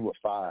 But when you were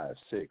 5,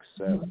 6,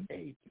 7,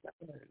 8,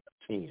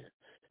 9, 10,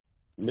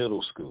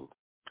 middle school,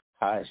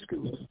 high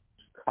school,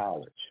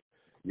 college,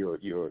 your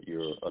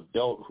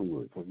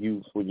adulthood,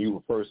 when you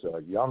were first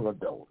a young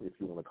adult, if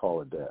you want to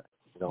call it that,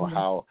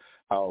 how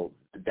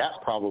that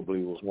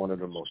probably was one of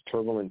the most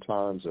turbulent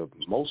times of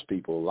most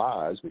people's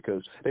lives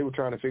because they were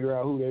trying to figure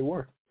out who they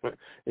were.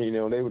 They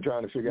were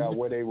trying to figure out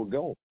where they were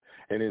going.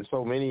 And in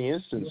so many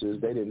instances,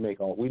 we didn't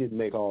make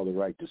all the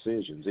right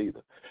decisions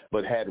either.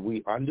 But had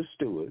we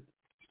understood,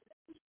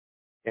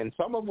 and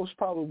some of us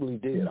probably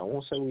did, I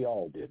won't say we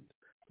all did,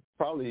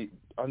 probably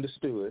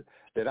understood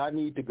that I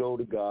need to go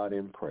to God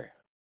in prayer,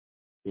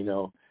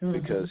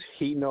 because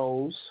he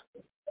knows,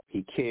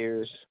 he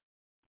cares,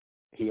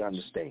 he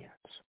understands.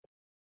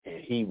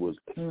 And he was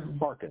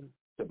hearkening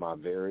to my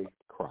very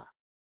cry.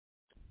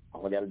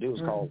 All I got to do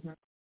is call him.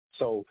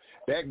 So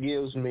that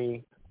gives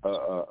me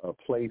a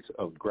place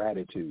of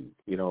gratitude,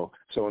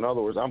 So in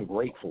other words, I'm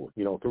grateful,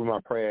 through my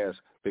prayers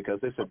because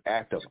it's an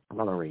act of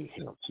honoring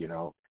him,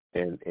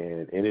 and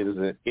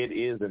it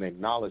is an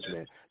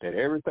acknowledgement that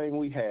everything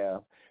we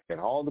have and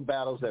all the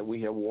battles that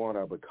we have won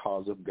are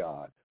because of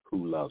God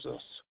who loves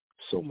us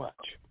so much.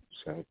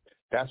 Okay?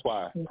 That's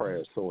why prayer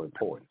is so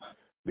important,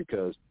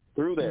 because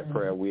through that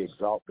prayer we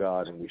exalt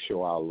God and we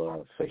show our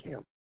love for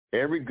him.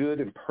 Every good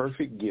and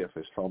perfect gift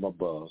is from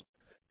above,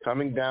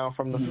 coming down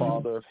from the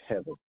Father of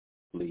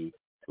heavenly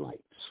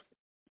lights.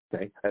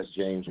 Okay, that's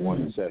James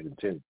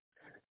 1:17.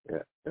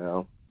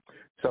 Yeah,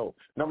 So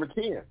number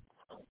 10,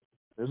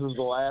 this is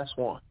the last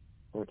one.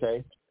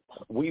 Okay,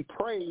 we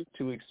pray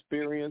to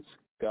experience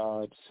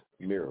God's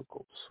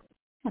miracles.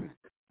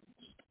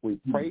 We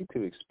pray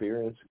to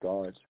experience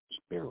God's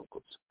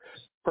miracles.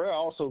 Prayer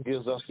also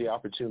gives us the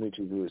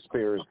opportunity to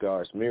experience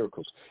God's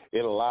miracles.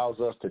 It allows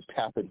us to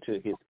tap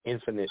into his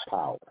infinite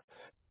power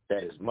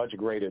that is much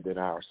greater than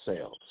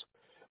ourselves.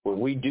 When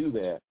we do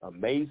that,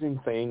 amazing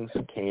things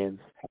can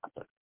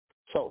happen.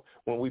 So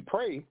when we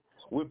pray,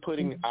 we're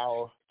putting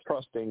our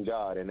trust in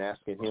God and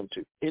asking him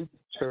to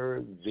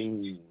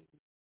intervene.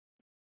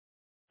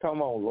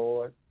 Come on,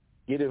 Lord,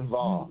 get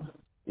involved.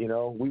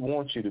 We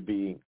want you to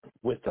be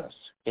with us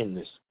in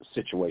this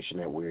situation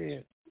that we're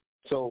in.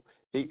 So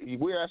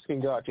we're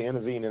asking God to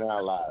intervene in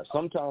our lives.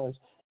 Sometimes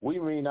we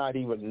may not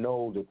even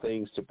know the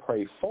things to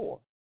pray for,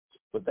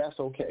 but that's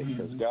okay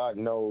because God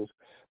knows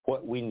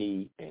what we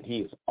need, and he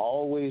is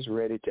always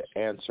ready to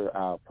answer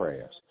our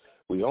prayers.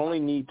 We only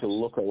need to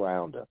look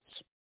around us,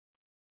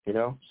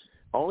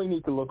 only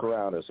need to look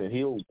around us,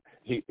 and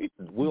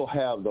we'll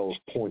have those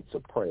points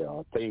of prayer,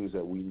 things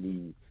that we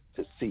need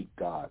to seek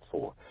God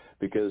for.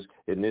 Because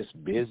in this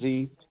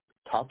busy,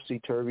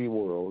 topsy-turvy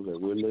world that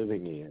we're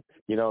living in,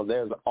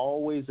 there's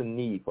always a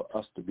need for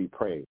us to be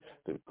praying.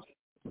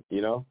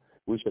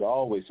 We should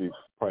always be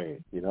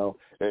praying. Luke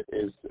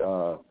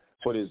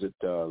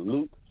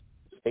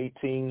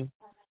 18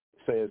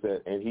 says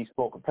that, and he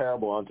spoke a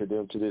parable unto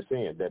them to this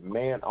end, that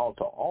man ought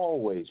to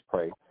always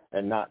pray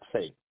and not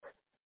faint.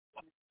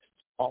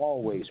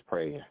 Always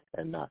pray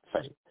and not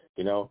faint.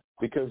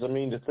 Because,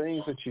 the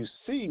things that you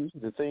see,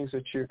 the things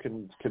that you're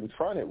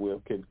confronted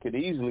with could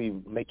easily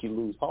make you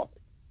lose heart,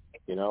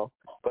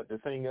 But the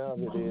thing of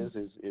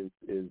it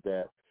is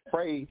that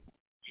pray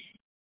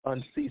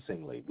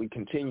unceasingly. We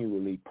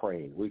continually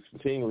praying. We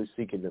continually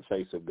seeking the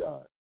face of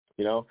God.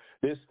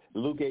 This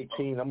Luke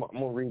 18, I'm going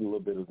to read a little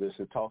bit of this.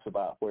 It talks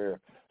about where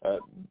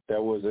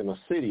there was in a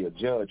city a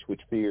judge which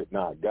feared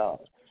not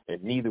God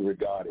and neither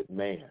regarded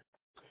man.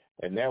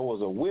 And there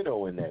was a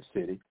widow in that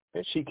city,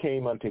 and she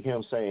came unto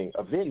him saying,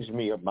 avenge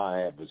me of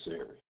my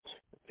adversary.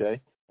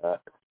 Okay?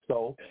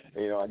 So,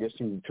 I guess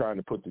she was trying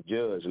to put the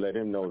judge, let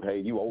him know, hey,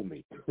 you owe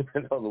me.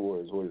 In other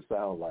words, what it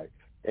sounds like.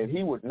 And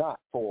he would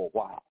not for a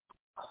while.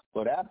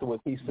 But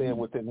afterwards he said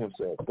within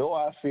himself, though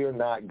I fear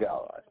not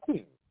God,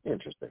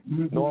 interesting,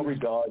 nor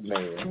regard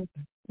man,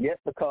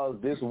 yet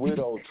because this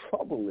widow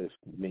troubleth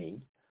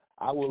me,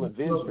 I will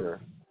avenge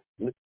her,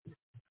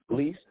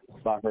 least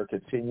by her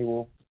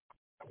continual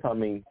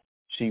coming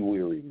she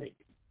weary me.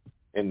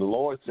 And the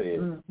Lord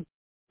said,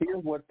 hear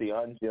what the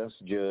unjust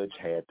judge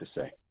had to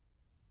say.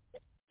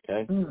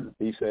 Okay?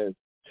 He says,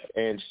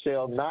 and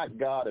shall not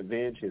God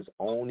avenge his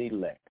own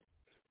elect,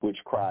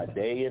 which cry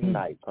day and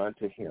night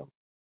unto him,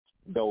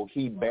 though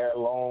he bear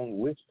long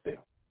with them?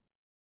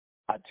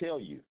 I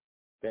tell you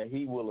that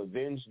he will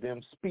avenge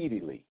them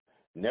speedily.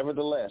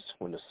 Nevertheless,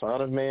 when the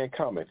Son of Man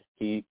cometh,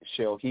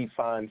 shall he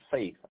find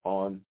faith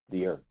on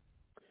the earth.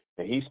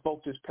 And he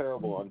spoke this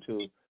parable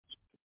unto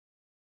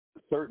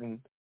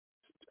certain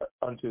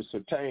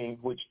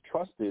which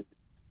trusted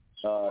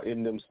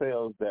in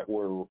themselves that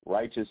were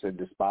righteous and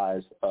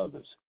despised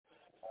others.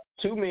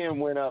 2 men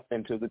went up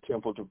into the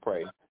temple to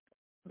pray,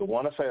 the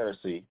one a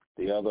Pharisee,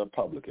 the other a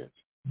publican.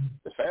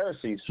 The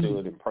Pharisee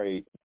stood and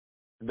prayed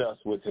thus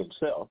with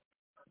himself,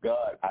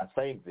 God, I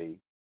thank thee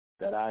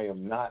that I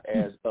am not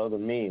as other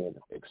men,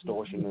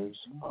 extortioners,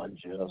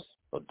 unjust,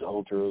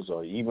 adulterers,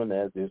 or even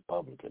as this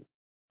publican.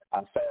 I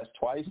fast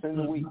twice in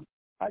the week.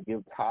 I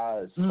give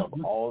tithes of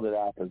all that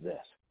I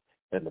possess.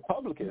 And the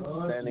publican,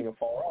 standing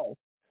afar off,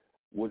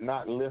 would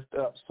not lift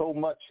up so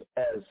much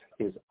as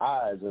his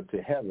eyes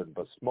unto heaven,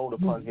 but smote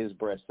upon his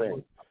breast,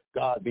 saying,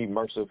 God be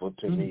merciful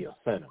to me, a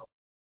sinner.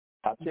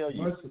 I tell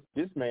you,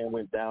 this man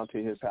went down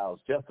to his house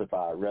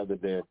justified rather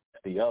than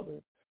the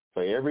other.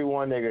 For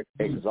everyone that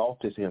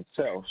exalteth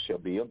himself shall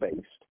be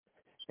abased,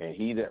 and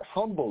he that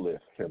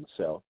humbleth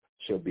himself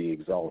shall be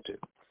exalted.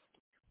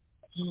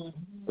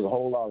 There's a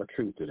whole lot of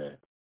truth to that. It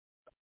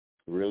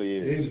really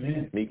is.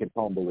 Amen. Meek and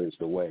humble is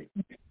the way.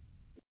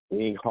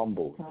 Being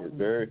humble is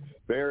very,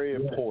 very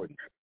important,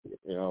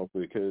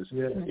 because,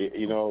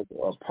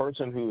 a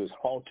person who is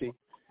haughty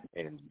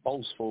and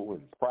boastful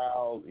and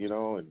proud,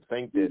 and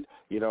think that,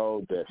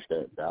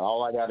 that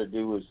all I got to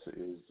do is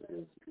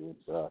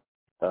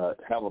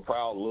have a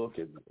proud look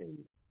and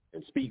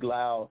speak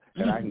loud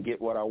and I can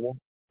get what I want.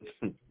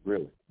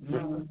 Really?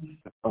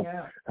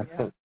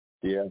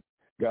 Yeah.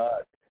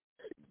 God,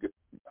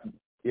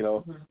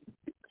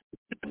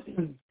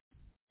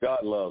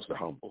 God loves the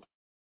humble.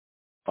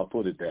 I'll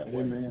put it that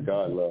way. Amen.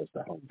 God loves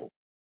the humble.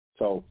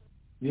 So,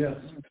 yes.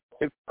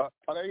 Are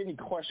there any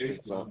questions?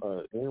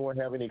 Anyone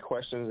have any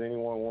questions?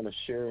 Anyone want to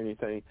share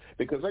anything?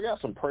 Because I got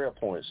some prayer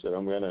points that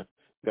I'm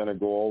gonna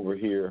go over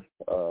here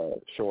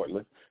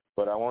shortly,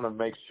 but I want to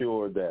make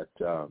sure that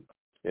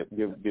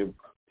give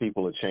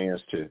people a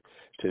chance to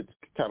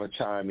kind of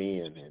chime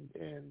in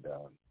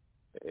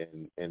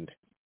and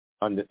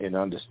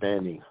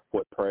understanding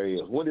what prayer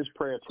is. What is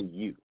prayer to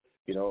you?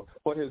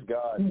 What has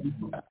God?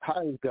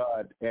 How has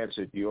God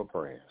answered your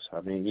prayers?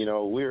 I mean,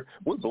 we're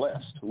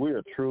blessed. We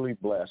are truly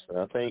blessed, and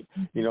I think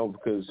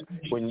because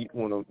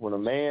when a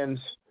man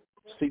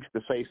seeks the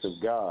face of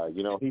God,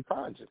 he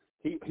finds it.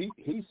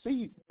 He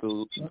sees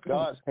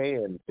God's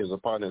hand is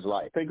upon his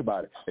life. Think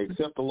about it.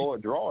 Except the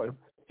Lord draw him,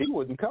 he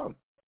wouldn't come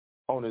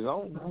on his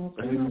own.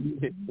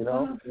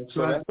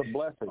 So that's a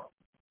blessing.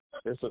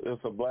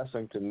 It's a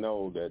blessing to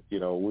know that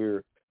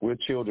we're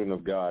children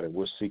of God and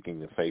we're seeking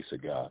the face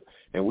of God,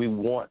 and we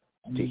want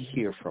to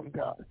hear from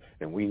God,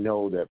 and we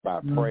know that by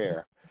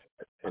prayer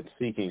and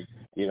seeking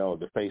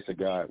the face of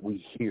God, we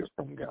hear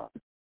from God.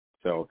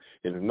 So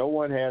if no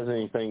one has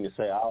anything to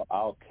say,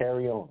 I'll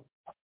carry on.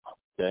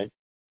 Okay.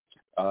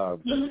 A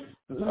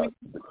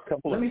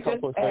couple of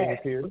things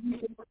here.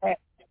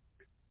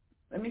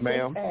 Let me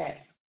Ma'am. just add.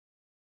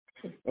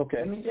 Okay.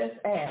 Let me just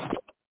add.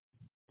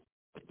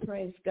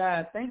 Praise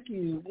God. Thank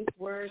you. This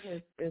word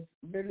is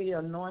really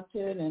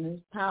anointed and is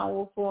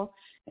powerful,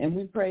 and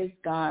we praise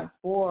God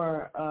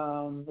for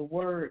the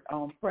word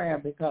on prayer,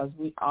 because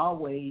we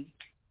always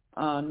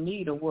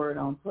need a word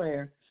on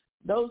prayer.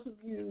 Those of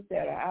you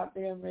that are out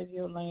there in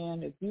Radio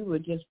Land, if you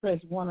would just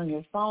press 1 on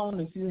your phone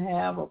if you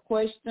have a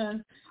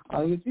question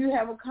or if you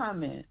have a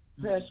comment,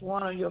 press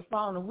 1 on your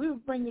phone, and we will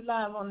bring you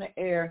live on the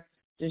air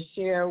to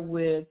share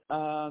with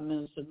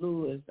Minister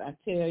Lewis. I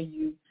tell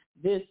you,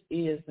 this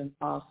is an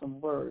awesome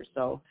word.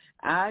 So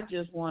I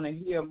just want to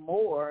hear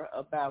more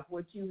about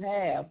what you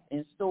have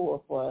in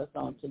store for us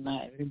on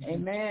tonight.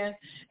 Amen.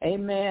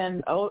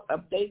 Amen. Oh,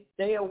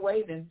 they are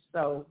waiting,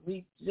 so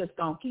we just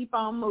going to keep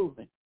on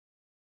moving.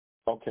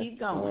 Okay. Keep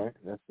going. All right.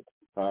 That's it.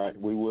 All right.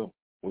 We will.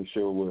 We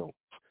sure will.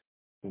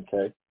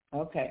 Okay.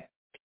 Okay.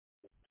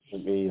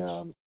 Let me,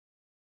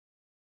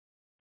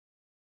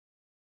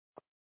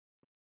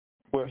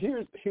 well,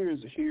 here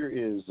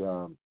is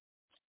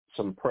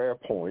some prayer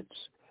points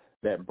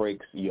that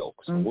breaks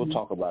yokes. And we'll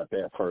talk about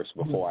that first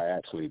before I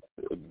actually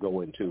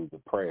go into the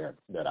prayer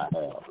that I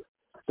have.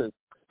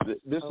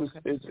 This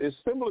is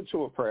similar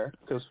to a prayer,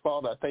 because,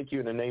 Father, I thank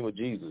you in the name of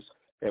Jesus,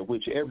 at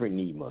which every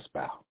knee must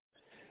bow.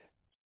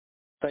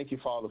 Thank you,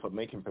 Father, for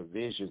making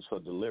provisions for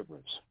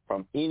deliverance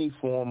from any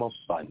form of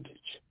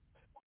bondage.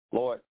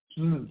 Lord,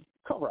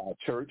 cover our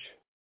church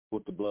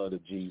with the blood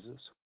of Jesus.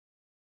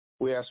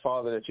 We ask,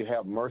 Father, that you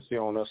have mercy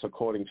on us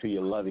according to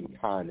your loving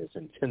kindness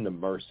and tender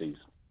mercies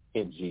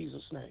in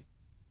Jesus' name.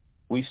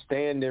 We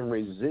stand and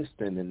resist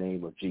in the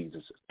name of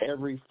Jesus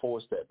every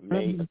force that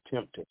may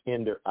attempt to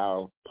hinder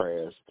our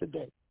prayers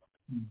today.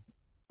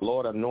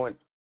 Lord, anoint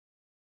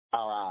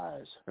our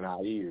eyes and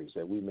our ears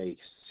that we may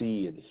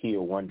see and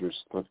hear wondrous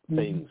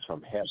things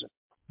from heaven.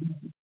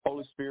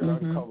 Holy Spirit,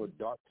 uncover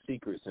dark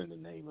secrets in the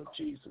name of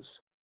Jesus.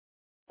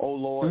 Oh,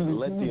 Lord,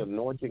 let the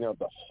anointing of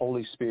the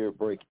Holy Spirit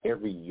break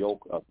every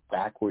yoke of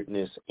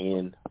backwardness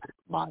in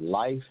my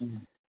life,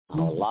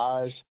 our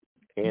lives,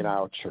 and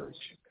our church.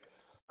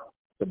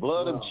 The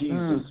blood of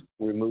Jesus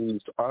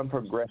removes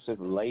unprogressive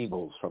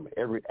labels from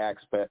every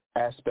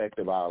aspect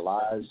of our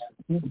lives,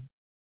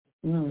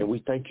 and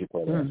we thank you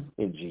for that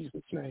in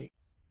Jesus' name.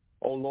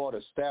 Oh, Lord,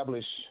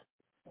 establish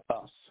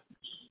us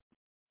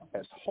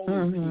as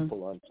holy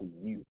people unto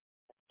you.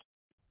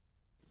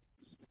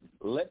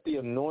 Let the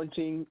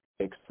anointing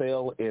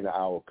excel in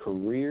our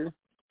career.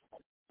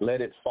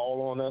 Let it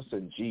fall on us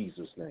in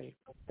Jesus' name.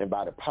 And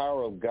by the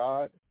power of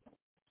God,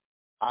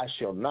 I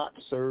shall not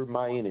serve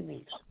my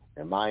enemies,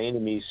 and my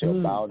enemies shall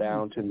bow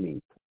down to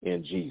me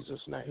in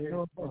Jesus'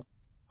 name.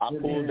 I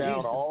pull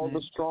down all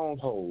the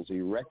strongholds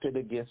erected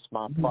against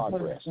my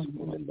progress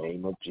in the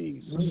name of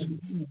Jesus.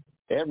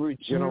 Every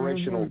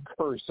generational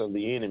curse of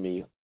the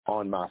enemy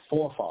on my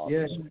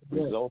forefathers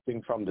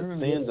resulting from the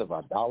sins of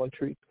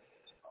idolatry,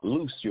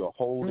 loose your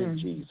hold in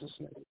Jesus'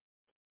 name.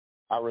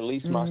 I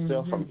release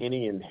myself from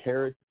any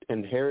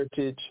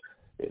inherited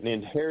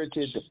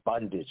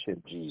bondage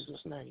in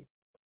Jesus' name.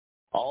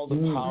 All the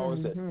powers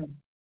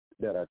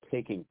that are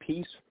taking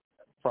peace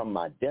from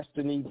my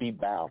destiny be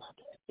bound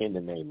in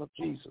the name of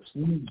Jesus.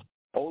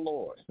 Oh,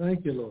 Lord.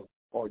 Thank you, Lord.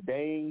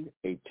 Ordain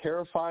a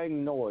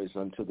terrifying noise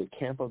unto the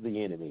camp of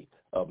the enemy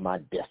of my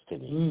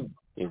destiny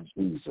in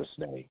Jesus'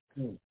 name.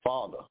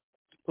 Father,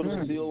 put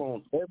a seal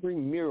on every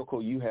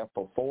miracle you have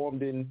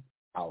performed in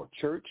our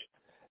church,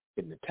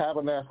 in the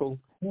tabernacle,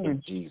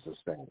 in Jesus'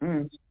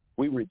 name.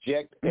 We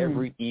reject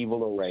every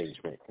evil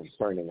arrangement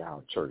concerning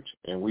our church,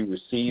 and we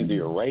receive the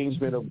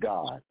arrangement of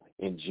God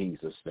in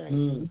Jesus'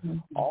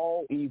 name.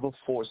 All evil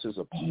forces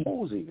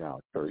opposing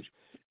our church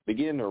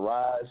begin to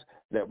rise,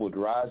 that would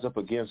rise up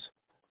against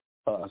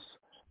us.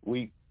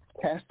 We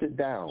cast it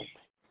down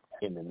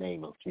in the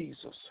name of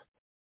Jesus.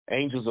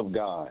 Angels of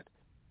God,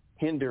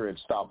 hinder and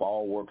stop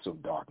all works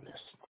of darkness.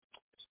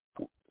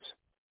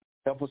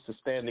 Help us to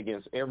stand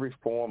against every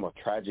form of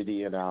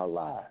tragedy in our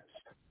lives.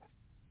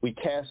 We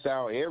cast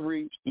down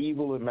every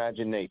evil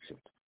imagination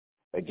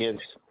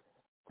against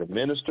the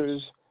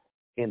ministers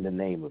in the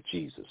name of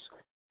Jesus.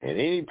 And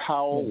any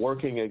power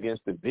working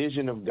against the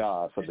vision of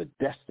God for the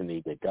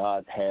destiny that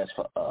God has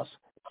for us,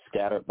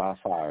 scattered by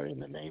fire in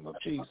the name of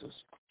Jesus.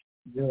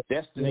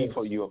 Destiny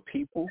for your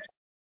people.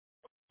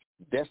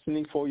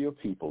 Destiny for your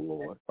people,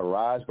 Lord.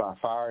 Arise by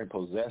fire and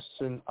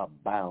possession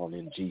abound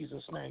in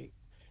Jesus' name.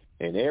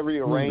 And every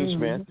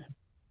arrangement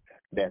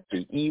that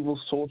the evil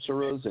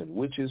sorcerers and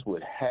witches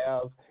would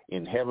have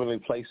in heavenly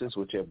places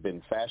which have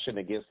been fashioned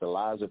against the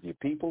lives of your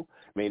people,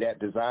 may that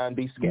design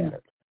be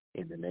scattered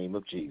in the name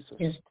of Jesus.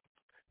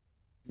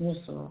 Yes,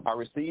 Lord. I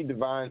receive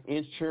divine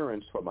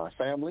insurance for my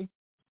family,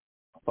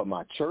 for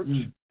my church,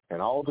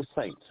 and all the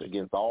saints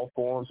against all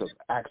forms of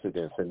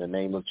accidents in the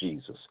name of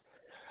Jesus.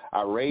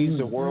 I raise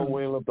the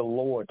whirlwind of the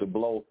Lord to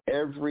blow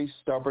every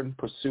stubborn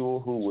pursuer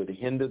who would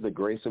hinder the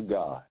grace of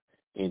God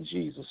in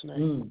Jesus'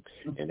 name.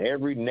 And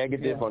every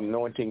negative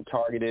anointing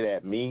targeted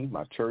at me,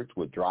 my church,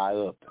 would dry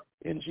up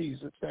in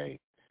Jesus' name.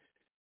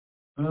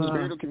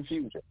 Spirit of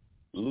confusion,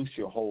 loose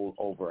your hold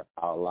over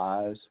our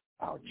lives,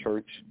 our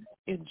church,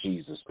 in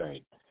Jesus'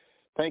 name.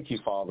 Thank you,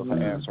 Father, for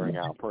answering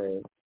our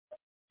prayers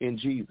in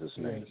Jesus'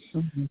 name.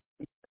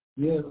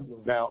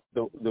 Now,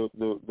 the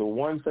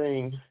one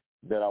thing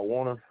that I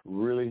want to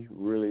really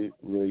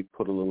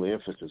put a little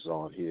emphasis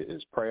on here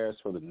is prayers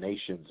for the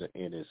nations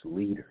and its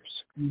leaders.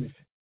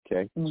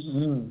 Okay?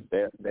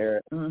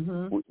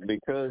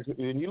 Because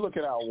when you look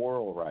at our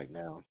world right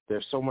now,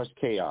 there's so much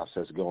chaos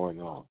that's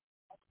going on.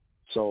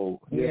 So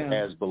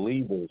as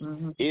believers,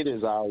 it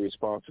is our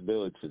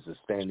responsibility to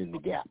stand in the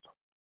gap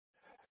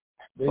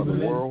for the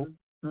world,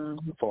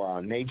 for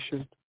our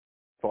nation,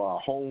 for our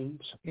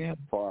homes,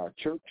 for our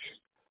church,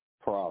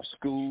 for our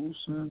schools,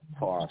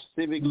 for our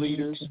civic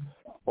leaders,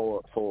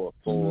 for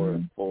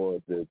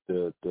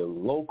the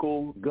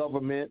local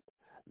government,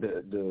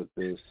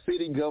 the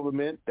city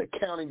government, the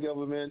county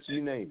governments,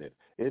 you name it.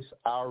 It's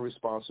our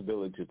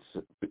responsibility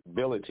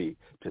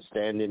to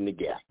stand in the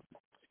gap.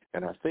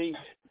 And I think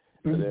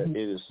that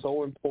it is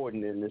so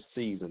important in this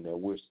season that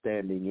we're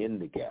standing in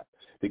the gap.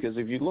 Because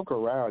if you look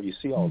around, you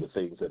see all the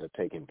things that are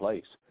taking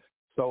place.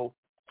 So,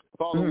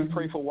 Father, we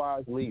pray for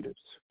wise leaders,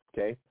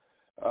 okay?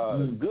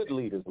 Good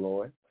leaders,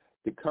 Lord,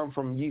 that come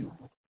from you.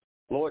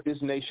 Lord,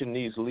 this nation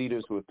needs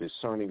leaders with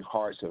discerning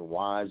hearts and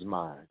wise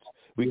minds.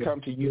 We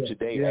come to you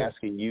today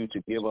asking you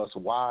to give us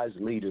wise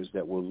leaders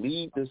that will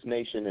lead this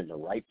nation in the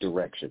right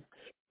direction.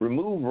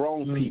 Remove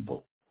wrong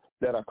people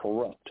that are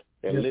corrupt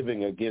and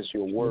living against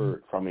your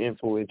word from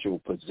influential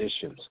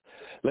positions.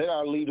 Let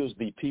our leaders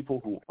be people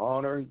who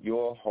honor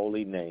your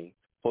holy name,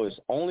 for it's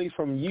only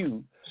from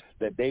you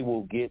that they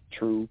will get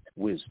true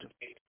wisdom.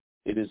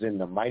 It is in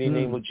the mighty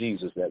name of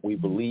Jesus that we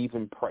believe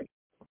and pray.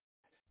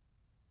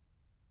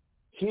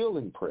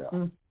 Healing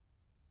prayer.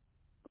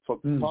 For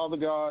Father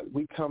God,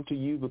 we come to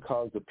you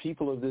because the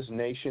people of this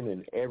nation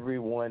and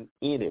everyone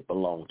in it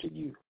belong to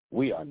you.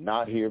 We are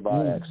not here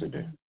by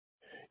accident.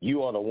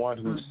 You are the one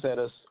who set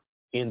us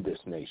in this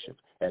nation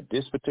at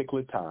this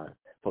particular time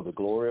for the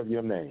glory of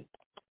your name.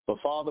 But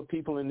Father,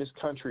 people in this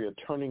country are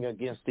turning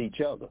against each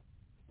other.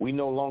 We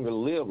no longer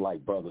live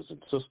like brothers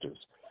and sisters.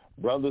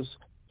 Brothers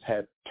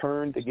have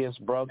turned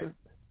against brother,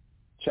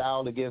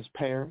 child against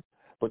parent.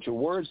 But your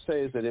word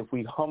says that if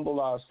we humble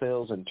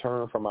ourselves and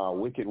turn from our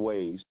wicked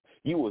ways,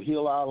 you will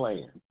heal our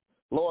land.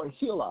 Lord,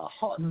 heal our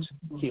hearts,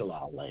 heal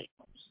our land.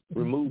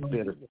 Remove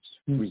bitterness,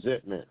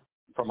 resentment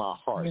from our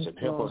hearts, and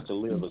help us to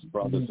live as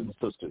brothers and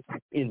sisters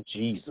in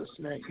Jesus'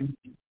 name.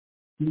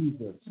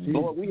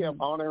 Lord, we have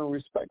honor and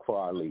respect for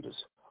our leaders.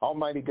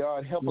 Almighty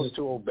God, help us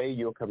to obey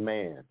your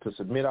command, to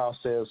submit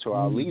ourselves to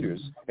our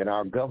leaders and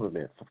our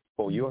government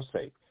for your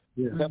sake.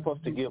 Help us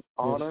to give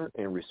honor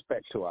and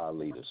respect to our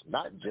leaders,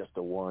 not just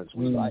the ones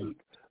we like,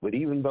 but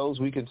even those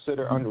we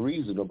consider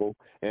unreasonable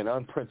and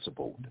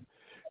unprincipled.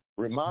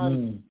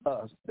 Remind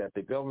us that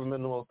the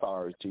governmental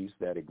authorities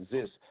that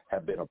exist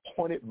have been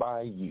appointed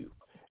by you,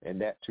 and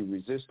that to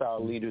resist our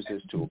leaders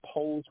is to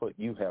oppose what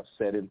you have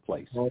set in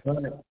place.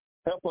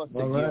 Help us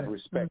to give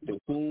respect to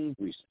whom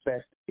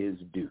respect is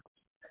due,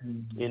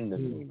 in the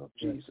name of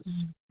Jesus.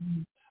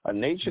 A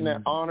nation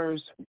that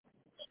honors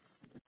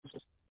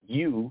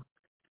you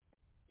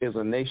is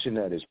a nation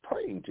that is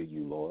praying to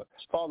you, Lord.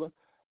 Father,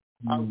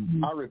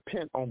 I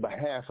repent on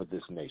behalf of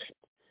this nation.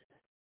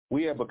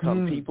 We have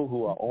become people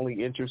who are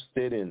only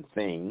interested in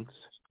things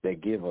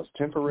that give us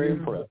temporary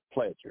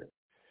pleasure.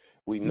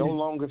 We no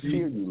longer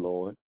fear you,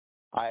 Lord.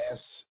 I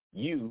ask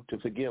you to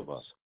forgive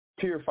us.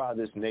 Purify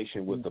this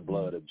nation with the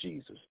blood of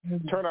Jesus.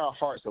 Turn our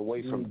hearts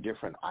away from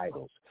different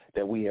idols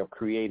that we have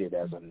created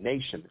as a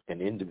nation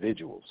and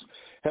individuals.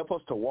 Help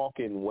us to walk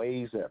in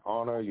ways that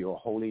honor your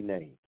holy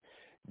name.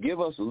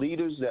 Give us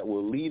leaders that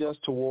will lead us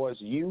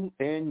towards you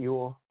and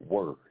your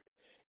word.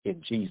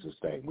 In Jesus'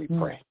 name we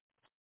pray.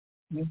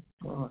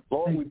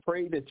 Lord, we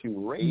pray that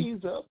you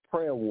raise up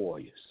prayer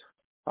warriors.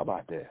 How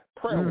about that?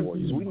 Prayer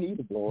warriors. We need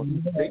them, Lord.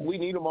 We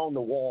need them on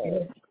the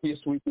wall. Yes,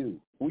 we do.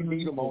 We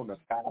need them on the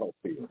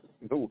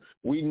battlefield.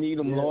 We need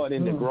them, Lord,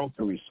 in the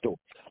grocery store,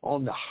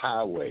 on the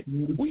highway.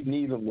 We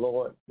need them,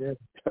 Lord.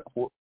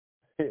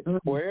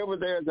 Wherever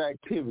there's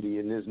activity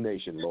in this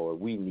nation, Lord,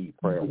 we need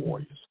prayer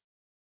warriors.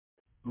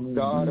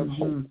 God of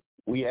hope,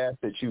 we ask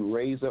that you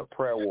raise up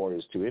prayer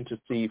warriors to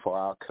intercede for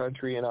our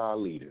country and our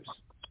leaders.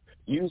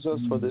 Use us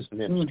for this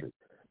ministry,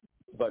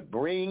 but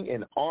bring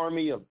an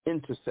army of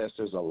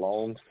intercessors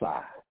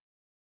alongside.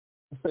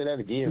 I'll say that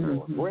again,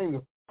 Lord.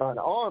 Bring an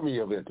army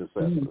of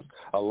intercessors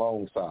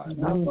alongside.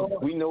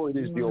 We know it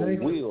is your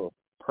will.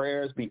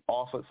 Prayers be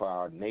offered for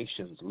our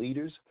nation's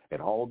leaders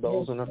and all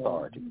those in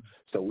authority,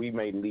 so we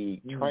may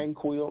lead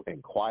tranquil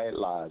and quiet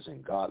lives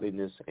in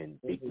godliness and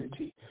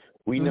dignity.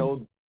 We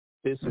know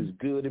this is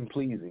good and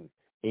pleasing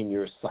in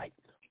your sight.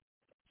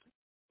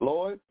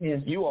 Lord,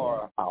 you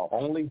are our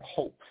only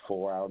hope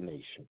for our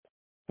nation.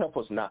 Help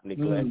us not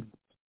neglect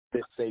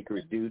this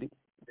sacred duty.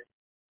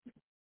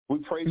 We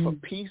pray for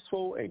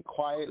peaceful and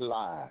quiet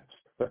lives.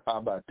 How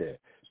about that?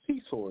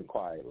 Peaceful and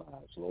quiet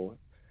lives, Lord.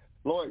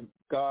 Lord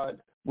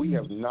God, we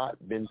have not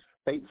been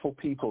faithful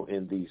people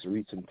in these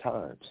recent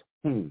times.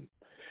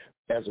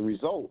 As a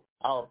result,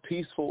 our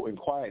peaceful and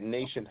quiet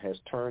nation has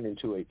turned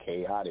into a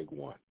chaotic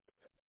one.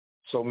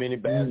 So many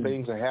bad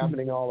things are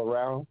happening all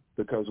around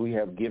because we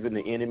have given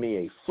the enemy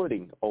a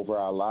footing over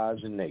our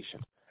lives and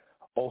nation.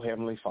 Oh,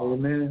 Heavenly Father,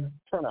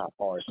 turn our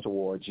hearts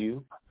towards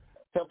you.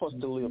 Help us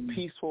to live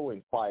peaceful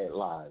and quiet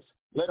lives.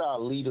 Let our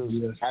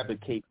leaders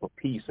advocate for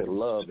peace and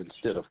love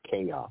instead of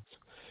chaos.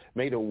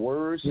 May the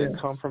words that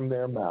come from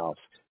their mouths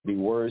be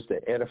words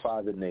that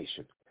edify the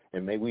nation.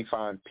 And may we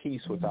find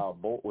peace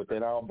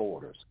within our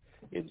borders.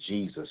 In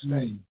Jesus'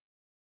 name.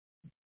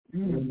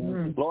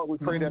 Lord, we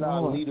pray that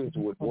our leaders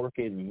would work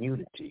in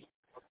unity.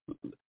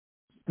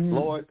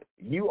 Lord,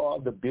 you are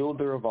the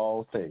builder of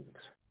all things.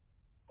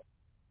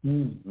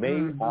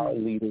 May our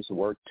leaders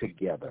work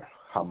together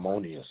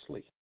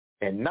harmoniously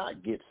and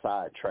not get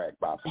sidetracked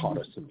by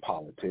partisan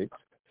politics.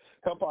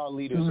 Help our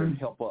leaders and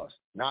help us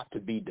not to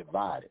be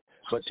divided,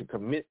 but to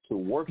commit to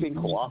working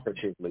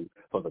cooperatively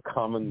for the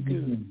common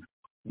good.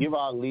 Give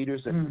our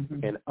leaders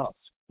and us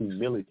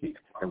humility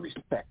and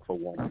respect for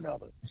one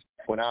another.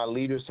 When our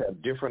leaders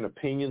have different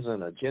opinions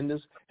and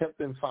agendas, help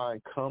them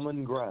find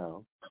common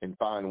ground and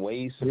find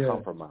ways to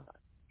compromise.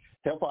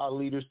 Help our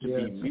leaders to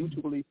be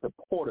mutually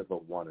supportive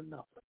of one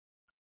another.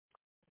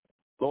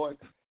 Lord,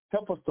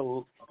 help us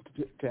to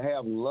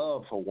have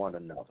love for one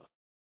another.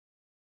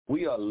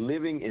 We are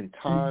living in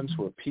times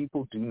where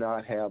people do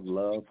not have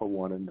love for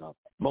one another.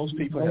 Most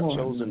people have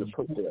chosen to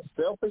put their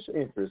selfish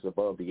interests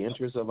above the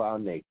interests of our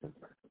nation.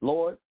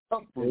 Lord,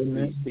 uproot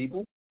these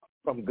people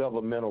from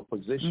governmental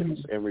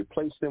positions and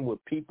replace them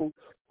with people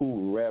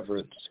who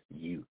reverence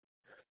you.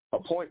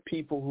 Appoint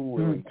people who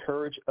will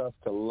encourage us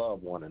to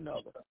love one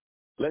another.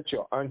 Let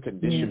your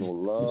unconditional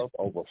love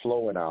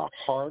overflow in our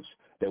hearts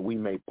that we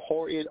may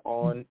pour it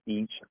on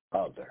each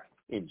other.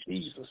 In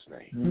Jesus'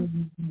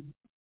 name.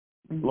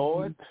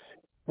 Lord,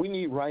 we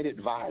need right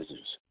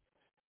advisors.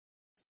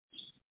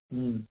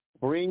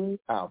 Bring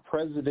our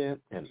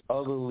president and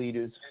other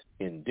leaders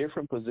in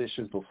different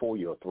positions before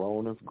your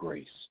throne of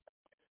grace.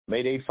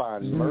 May they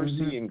find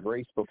mercy and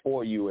grace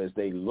before you as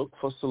they look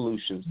for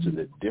solutions to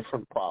the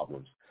different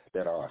problems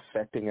that are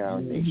affecting our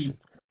nation.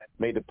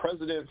 May the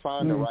president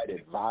find the right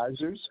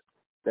advisors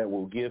that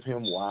will give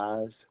him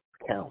wise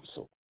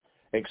counsel.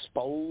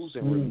 Expose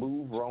and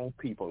remove wrong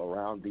people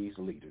around these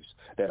leaders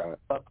that are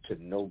up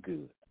to no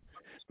good.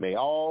 May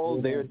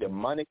all their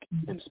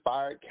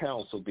demonic-inspired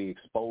counsel be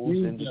exposed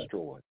and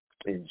destroyed.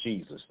 In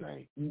Jesus'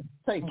 name.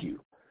 Thank you,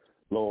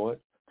 Lord,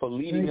 for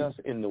leading us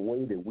in the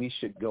way that we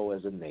should go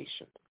as a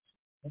nation.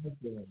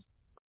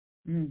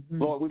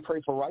 Lord, we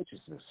pray for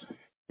righteousness.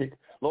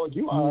 Lord,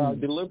 you are our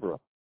deliverer,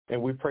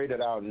 and we pray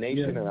that our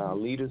nation and our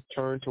leaders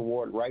turn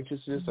toward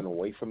righteousness and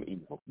away from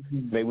evil.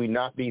 May we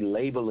not be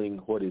labeling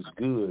what is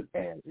good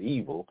as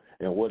evil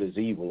and what is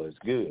evil as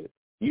good.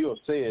 You have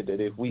said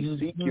that if we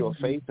seek your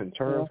face and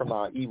turn from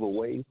our evil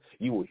ways,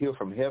 you will hear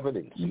from heaven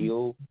and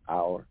heal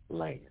our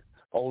land.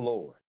 Oh,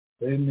 Lord,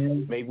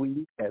 may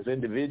we as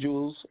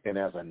individuals and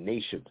as a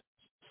nation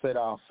set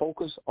our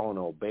focus on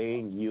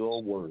obeying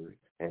your word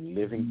and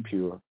living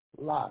pure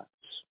lives.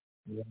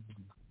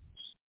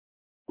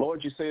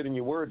 Lord, you said in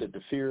your word that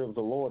the fear of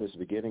the Lord is the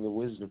beginning of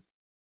wisdom.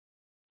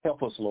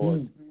 Help us,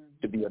 Lord,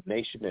 to be a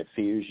nation that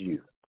fears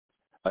you,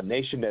 a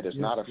nation that is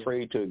not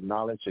afraid to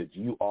acknowledge that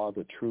you are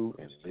the true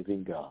and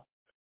living God.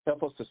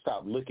 Help us to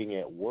stop looking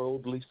at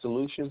worldly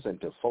solutions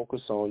and to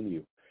focus on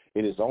you.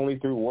 It is only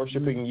through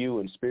worshiping you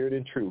in spirit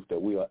and truth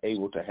that we are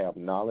able to have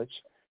knowledge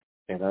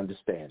and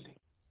understanding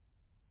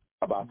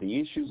about the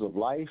issues of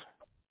life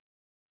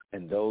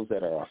and those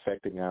that are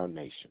affecting our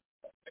nation.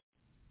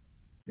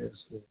 Yes,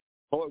 Lord.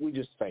 Lord, we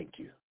just thank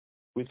you.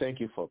 We thank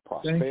you for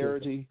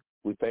prosperity.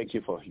 We thank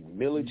you for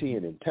humility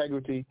and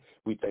integrity.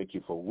 We thank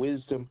you for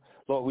wisdom.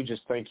 Lord, we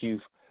just thank you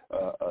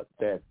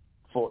that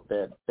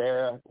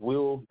there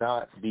will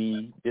not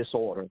be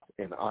disorder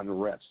and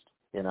unrest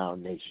in our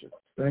nation.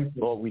 Thank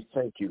you. Lord, we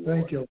thank you,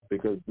 Lord, thank you.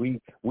 because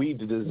we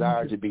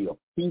desire to be a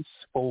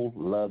peaceful,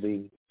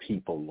 loving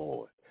people,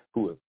 Lord,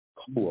 who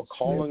are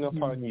calling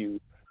upon you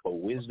for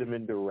wisdom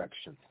and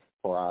direction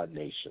for our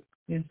nation.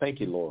 Yes. Thank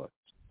you, Lord,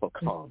 for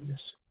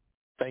calmness.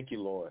 Thank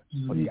you, Lord,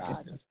 for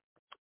guidance.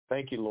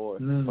 Thank you,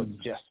 Lord, for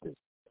justice,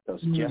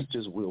 because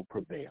justice will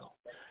prevail.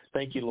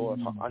 Thank you, Lord,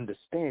 for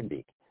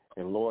understanding.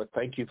 And, Lord,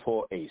 thank you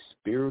for a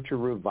spiritual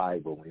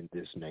revival in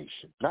this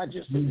nation. Not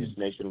just in this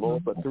nation,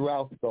 Lord, but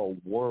throughout the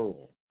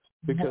world,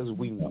 because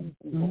we need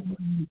you, Lord.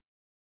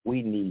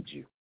 We need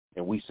you.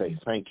 And we say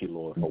thank you,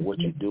 Lord, for what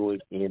you're doing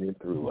in and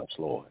through us,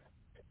 Lord.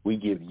 We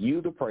give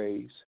you the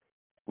praise,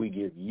 we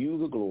give you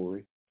the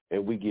glory,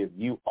 and we give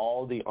you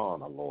all the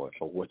honor, Lord,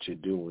 for what you're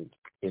doing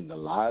in the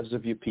lives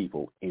of your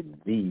people in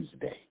these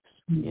days.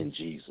 In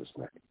Jesus'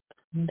 name,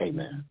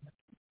 amen.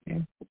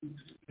 Amen.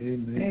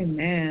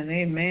 Amen.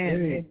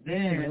 Amen.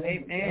 Amen.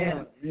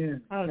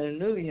 Amen.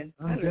 Hallelujah.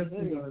 I'm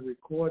definitely going to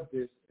record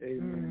this,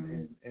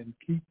 amen, and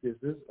keep this.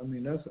 That's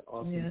an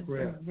awesome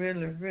prayer.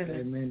 Really, really.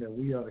 Amen, that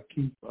we ought to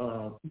keep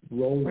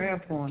rolling,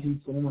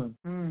 keep going,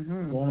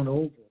 going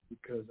over,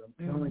 because I'm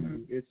telling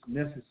you, it's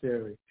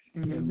necessary.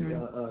 And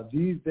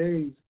these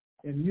days,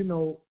 and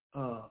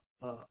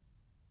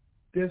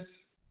this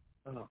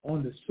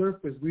on the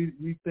surface,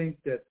 we think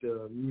that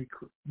the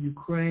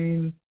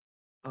Ukraine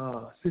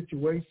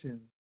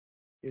situation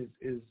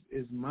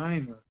is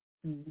minor,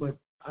 but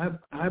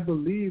I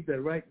believe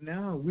that right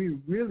now we're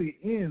really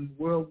in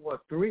World War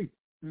III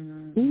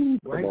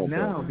right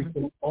now,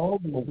 because all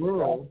the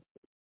world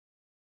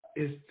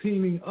is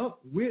teaming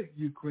up with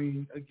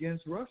Ukraine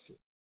against Russia.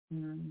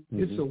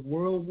 It's a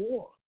world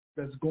war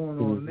that's going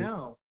on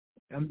now.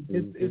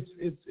 It's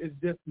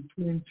just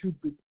between two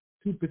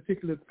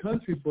particular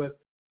countries, but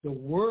the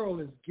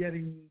world is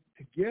getting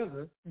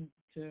together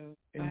and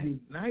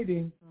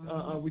uniting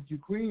with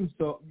Ukraine.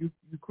 So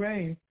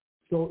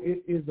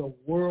it is a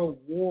world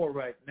war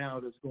right now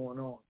that's going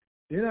on.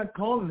 They're not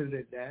calling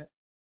it that,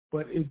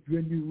 but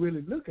when you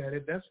really look at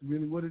it, that's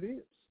really what it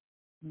is.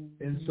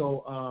 And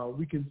so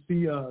we can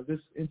see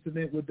this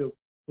incident with the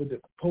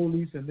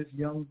police and this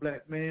young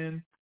black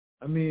man.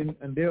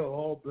 And they're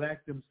all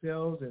black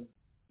themselves, and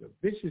the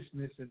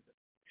viciousness and the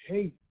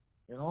hate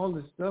and all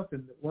this stuff.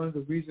 And one of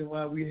the reasons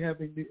why we were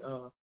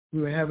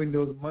having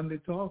those Monday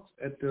talks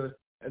at the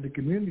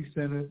community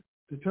center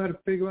to try to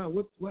figure out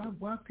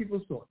why people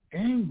are so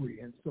angry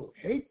and so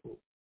hateful,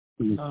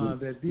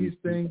 that these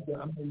things,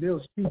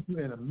 they'll shoot you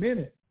in a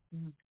minute.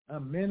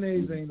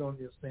 Mayonnaise ain't on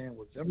your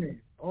sandwich.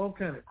 All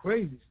kind of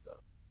crazy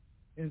stuff.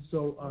 And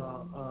so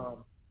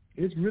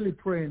it's really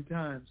praying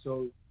time.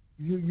 So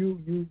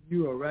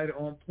you are right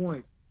on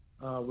point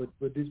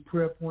with these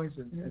prayer points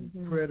and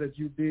prayer that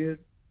you did.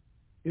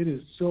 It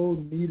is so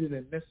needed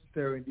and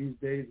necessary in these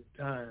days of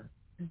time.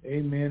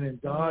 Amen.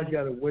 And God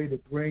got a way to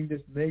bring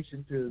this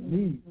nation to its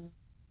knees.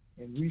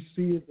 And we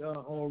see it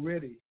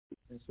already.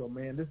 And so,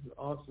 man, this is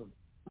awesome.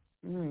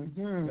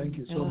 Thank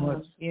you so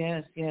much.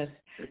 Yes.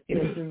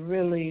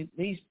 Really,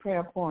 these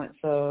prayer points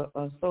are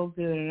so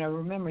good. And I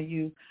remember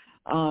you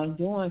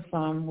doing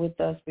some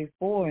with us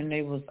before, and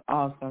they was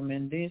awesome.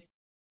 And this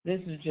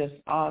is just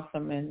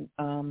awesome. And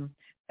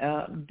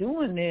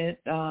doing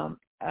it,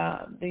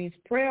 these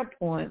prayer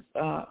points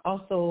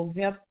also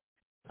help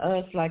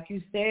us, like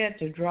you said,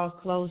 to draw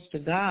close to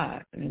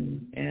God,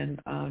 and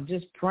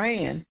just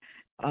praying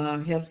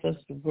helps us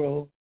to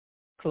grow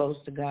close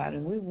to God.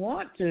 And we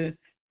want to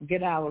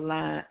get our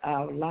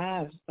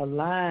lives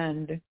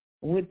aligned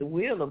with the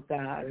will of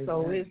God. Amen.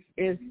 So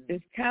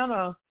it's kind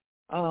of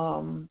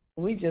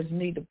we just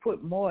need to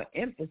put more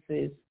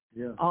emphasis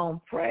on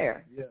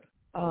prayer. We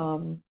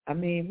do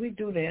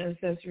the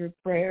intercessory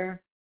prayer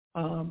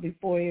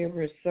before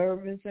every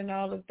service and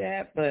all of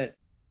that, but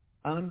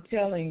I'm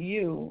telling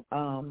you,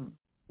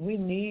 we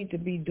need to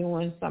be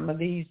doing some of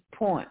these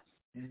points,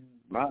 and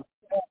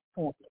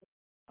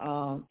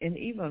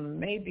even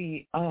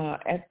maybe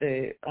at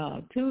the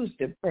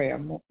Tuesday prayer,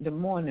 the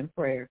morning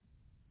prayer,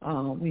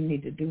 we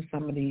need to do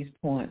some of these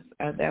points.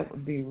 That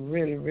would be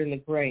really, really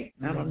great.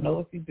 I don't know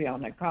if you'd be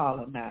on that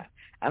call or not.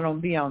 I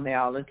don't be on there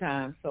all the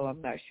time, so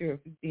I'm not sure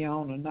if you'd be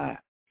on or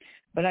not.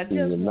 But I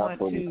just want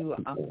to,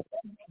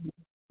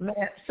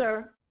 Matt,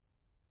 sir?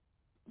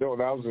 No,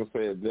 I was going to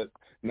say that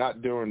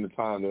not during the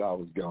time that I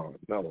was gone.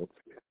 No,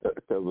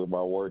 because of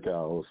my work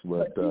hours.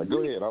 But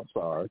go ahead. I'm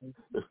sorry.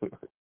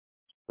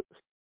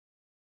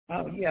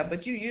 Oh, yeah,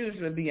 but you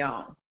usually be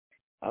on.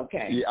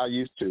 Okay. Yeah, I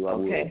used to. I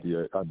would.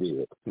 Yeah, I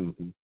did.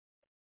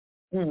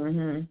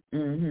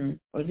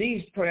 Well,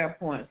 these prayer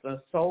points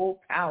are so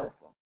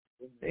powerful.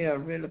 They are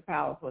really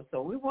powerful.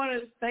 So we want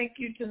to thank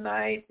you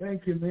tonight.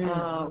 Thank you,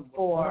 man.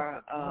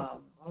 For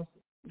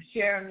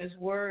sharing this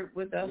word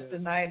with us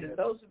tonight. And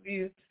those of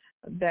you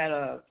that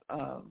are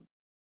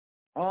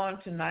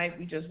on tonight,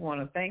 we just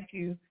want to thank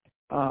you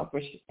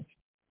for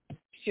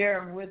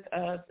sharing with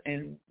us,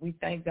 and we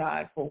thank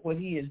God for what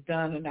he has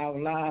done in our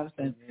lives,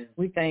 and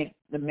we thank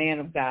the man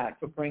of God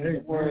for bringing the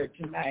word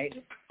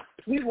tonight.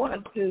 We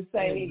want to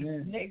say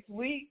next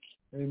week,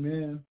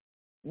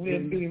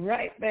 we'll be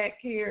right back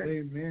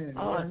here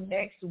on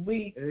next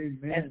week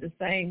at the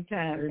same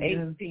time,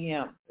 8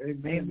 p.m.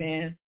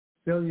 Amen.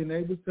 Tell your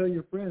neighbors, tell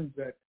your friends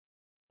that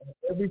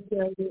every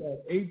Saturday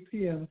at 8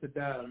 p.m. to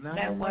dial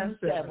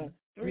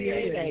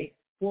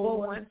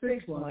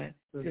 917-388-4161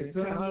 to the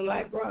Turn on the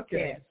Light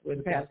broadcast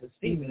with Pastor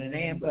Stephen and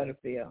Ann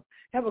Butterfield.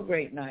 Have a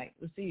great night.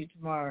 We'll see you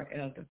tomorrow,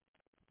 Elder.